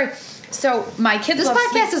quick story. So my kids This love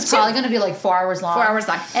podcast is probably going to be like 4 hours long. 4 hours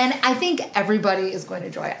long. And I think everybody is going to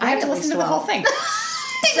enjoy it. I have to listen to the whole thing.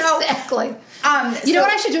 Exactly. You know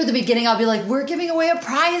what I should do at the beginning? I'll be like, we're giving away a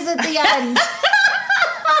prize at the end.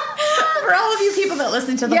 For all of you people that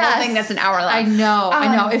listen to the whole thing, that's an hour long. I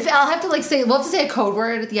know. If I'll have to we'll have to say a code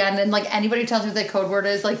word at the end, and like anybody who tells me what that code word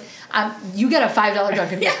is, like you get a $5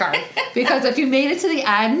 Dunkin' gift card because if you made it to the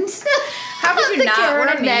end, how could you not? We're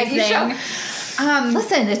amazing. Maggie show.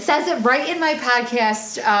 Listen, it says it right in my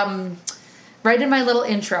podcast. Right in my little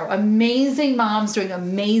intro. Amazing moms doing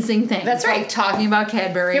amazing things. That's right. Like talking about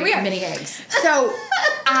Cadbury Here we are. mini eggs. So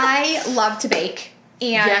I love to bake.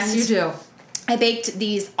 And yes, you do. I baked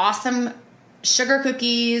these awesome sugar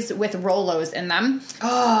cookies with Rolos in them.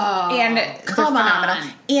 Oh, and they're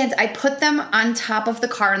phenomenal. And I put them on top of the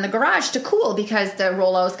car in the garage to cool because the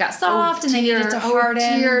Rolos got soft and they needed to harden.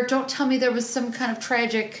 Oh dear, don't tell me there was some kind of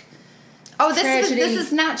tragic this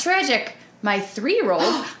is not tragic. My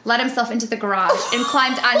 3-year-old let himself into the garage and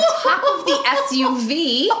climbed on top of the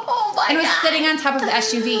SUV and was sitting on top of the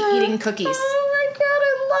SUV eating cookies. Oh my God,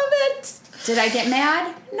 I love it. Did I get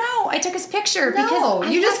mad? No, I took his picture because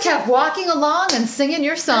you just kept walking along and singing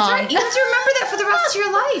your song. That's right. You have to remember that for the rest of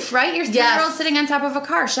your life, right? Your 3-year-old sitting on top of a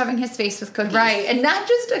car, shoving his face with cookies. Right, and not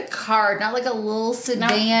just a car, not like a little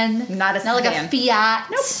sedan. Nope. Not a sedan. Not like a Fiat.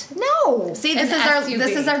 Nope. No. See,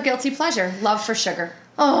 this is our guilty pleasure. Love for sugar.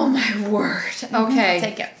 Oh my word. Okay. I'll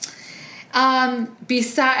take it.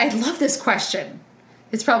 I love this question.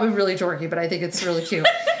 It's probably really dorky, but I think it's really cute.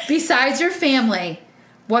 Besides your family,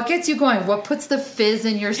 what gets you going? What puts the fizz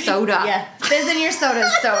in your soda? Yeah, fizz in your soda.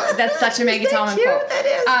 So that's such a Maggie Tallman quote.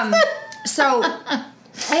 That is. So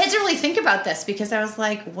I had to really think about this because I was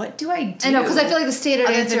like, what do I do? I know, because I feel like the standard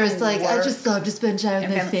answer is like, I just love to spend time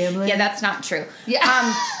with my family. Yeah, that's not true. Yeah.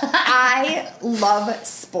 I love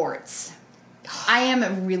sports. I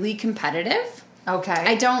am really competitive. Okay.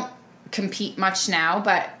 I don't compete much now,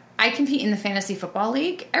 but I compete in the fantasy football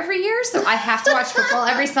league every year, so I have to watch football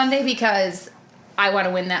every Sunday because I want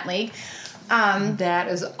to win that league. That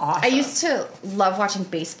is awesome. I used to love watching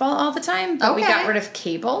baseball all the time, but we got rid of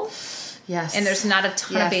cable. Yes. And there's not a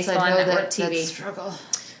ton of baseball on network TV. That struggle.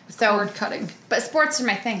 So cord cutting. But sports are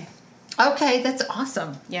my thing. Okay, that's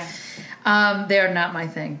awesome. Yeah. They are not my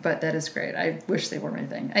thing, but that is great. I wish they were my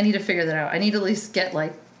thing. I need to figure that out. I need to at least get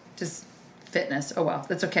like just fitness. Oh well,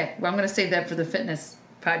 that's okay. Well, I'm going to save that for the fitness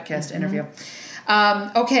podcast interview.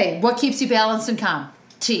 Okay, what keeps you balanced and calm?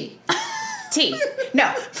 Tea. Tea.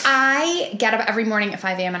 No, I get up every morning at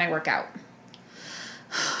 5 a.m. and I work out.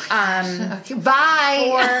 Okay,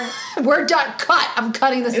 bye. We're done. Cut. I'm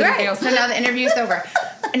cutting this interview. Right. So now the interview's over.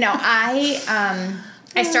 No, I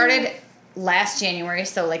started last January,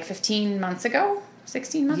 so like 15 months ago,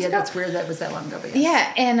 16 months ago. Yeah, that's weird that was that long ago. But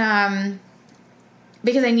yeah, and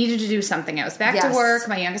because I needed to do something. I was back to work.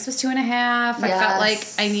 My youngest was 2.5. I felt like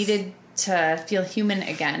I needed to feel human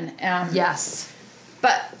again. Yes.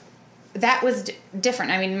 But that was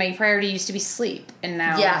different. I mean, my priority used to be sleep, and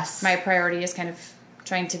now my priority is kind of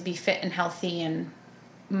trying to be fit and healthy, and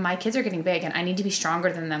my kids are getting big, and I need to be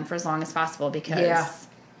stronger than them for as long as possible because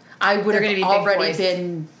I would have already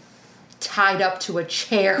been tied up to a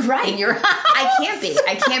chair in your house.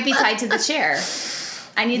 I can't be tied to the chair.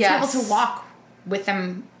 I need to be able to walk with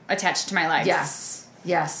them attached to my legs.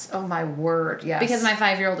 Yes. Oh my word. Yes. Because my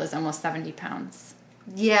 5-year-old is almost 70 pounds.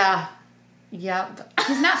 Yeah. Yep.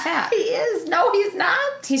 He's not fat. He is. No, he's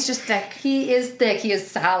not. He's just thick. He is thick. He is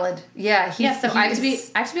solid. Yeah. So I have to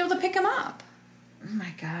be able to pick him up. Oh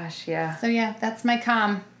my gosh. Yeah. So yeah, that's my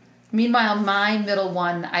calm. Meanwhile, my middle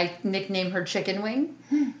one, I nicknamed her Chicken Wing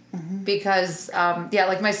because,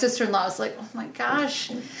 like my sister-in-law is like, oh my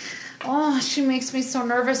gosh, she makes me so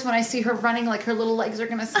nervous when I see her running, like her little legs are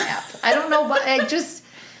gonna snap. I don't know, but I just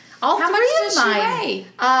all How three much of does mine. she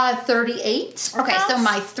weigh? 38. Okay, pounds. so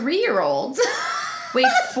my 3-year-old weighs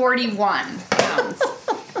 41 pounds.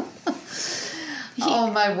 Oh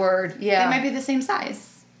my word! Yeah, they might be the same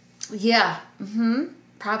size. Yeah. Mm-hmm.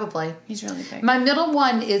 Probably. He's really big. My middle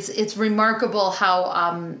one it's remarkable how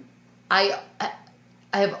I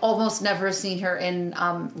have almost never seen her in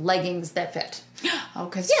leggings that fit. Oh,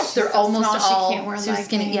 because they're almost small, all she can't wear too leggings.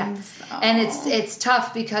 skinny. Yeah, and it's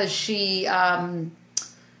tough because she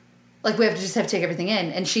like we just have to take everything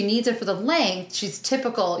in, and she needs it for the length. She's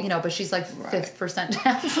typical, but she's like 5th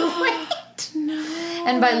percentile for weight. No.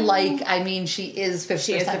 And by I mean she is 5th percentile.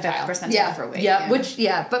 She is the 5th percentile yeah. for weight.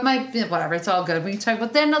 Yeah, but whatever, it's all good. We can talk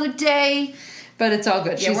about that another day, but it's all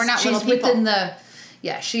good. Yeah, we're not little people.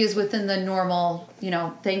 She is within the normal,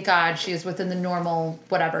 thank God she is within the normal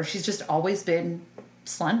whatever. She's just always been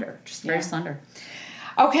slender, just very slender.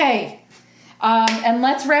 Okay. And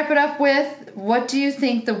let's wrap it up with, what do you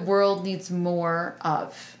think the world needs more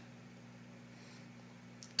of?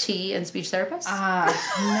 Tea and speech therapists? No.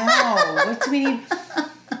 What do we need?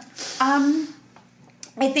 I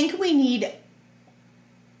think we need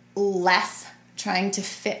less trying to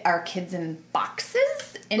fit our kids in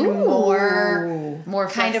boxes and more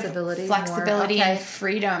kind flexibility, of flexibility and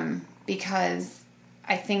freedom, because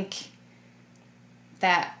I think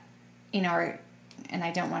that, and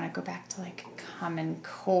I don't want to go back to Common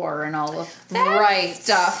Core and all of that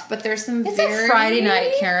stuff, but there's some It's a Friday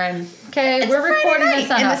night, Karen. Okay, we're recording this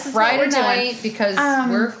on a Friday night because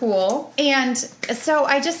we're cool. And so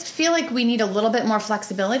I just feel like we need a little bit more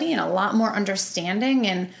flexibility and a lot more understanding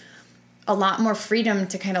and a lot more freedom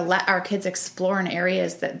to kind of let our kids explore in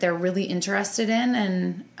areas that they're really interested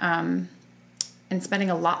in, and spending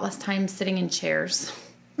a lot less time sitting in chairs.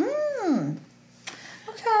 Okay.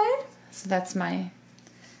 So that's my...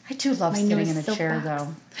 I do love sitting in a chair,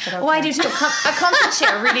 though. Okay. Well, I do too. A comfy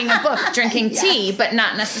chair, reading a book, drinking tea, but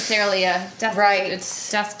not necessarily a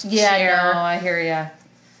desk, desk chair. No, I hear you.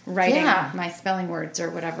 Writing my spelling words or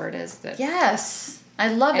whatever it is. Yes, I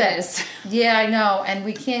love it. Yeah, I know. And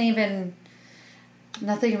we can't even...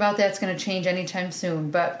 Nothing about that's going to change anytime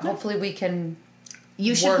soon, but hopefully we can...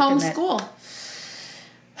 You should homeschool.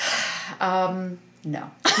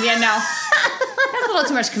 No. Yeah, no. That's a little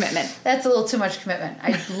too much commitment. That's a little too much commitment.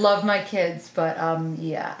 I love my kids, but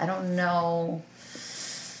I don't know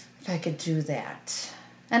if I could do that.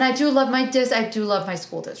 And I do love my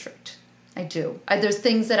school district. I do. There's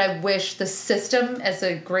things that I wish the system as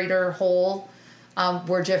a greater whole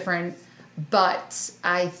were different, but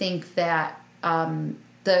I think that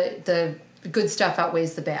the good stuff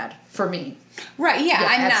outweighs the bad for me. Right, yeah,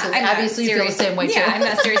 I'm not obviously you feel the same way too. Yeah, I'm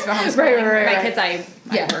not serious about homeschooling. Right. My kids, I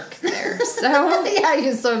work there, so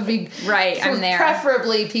I'm there.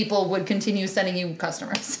 Preferably, people would continue sending you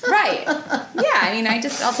customers. Right. Yeah,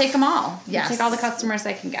 I'll take them all. Yes. I'll take all the customers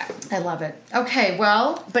I can get. I love it. Okay,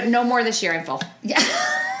 well, but no more this year. I'm full. Yeah.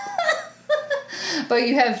 But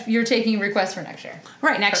you're taking requests for next year.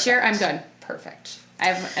 Right, next year I'm good. Perfect. I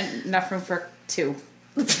have enough room for 2.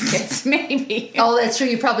 Kids, maybe. Oh, that's true.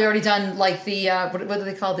 You've probably already done the what do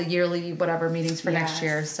they call the yearly whatever meetings for next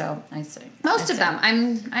year? So I see. Most of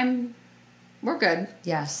them. We're good.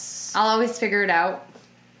 Yes. I'll always figure it out.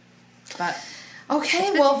 But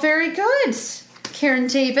okay, well, very good, Karen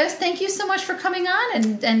Davis. Thank you so much for coming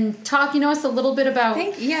on and talking to us a little bit about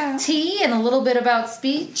tea and a little bit about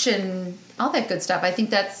speech and all that good stuff. I think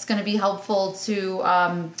that's going to be helpful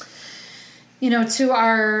to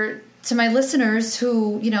to my listeners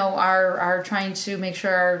who, are trying to make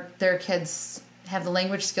sure their kids have the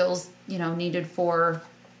language skills, needed for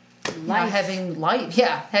having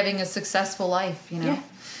a successful life, Yeah.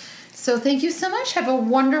 So thank you so much. Have a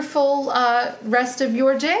wonderful rest of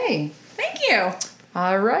your day. Thank you.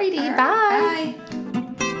 All righty. Bye. Bye.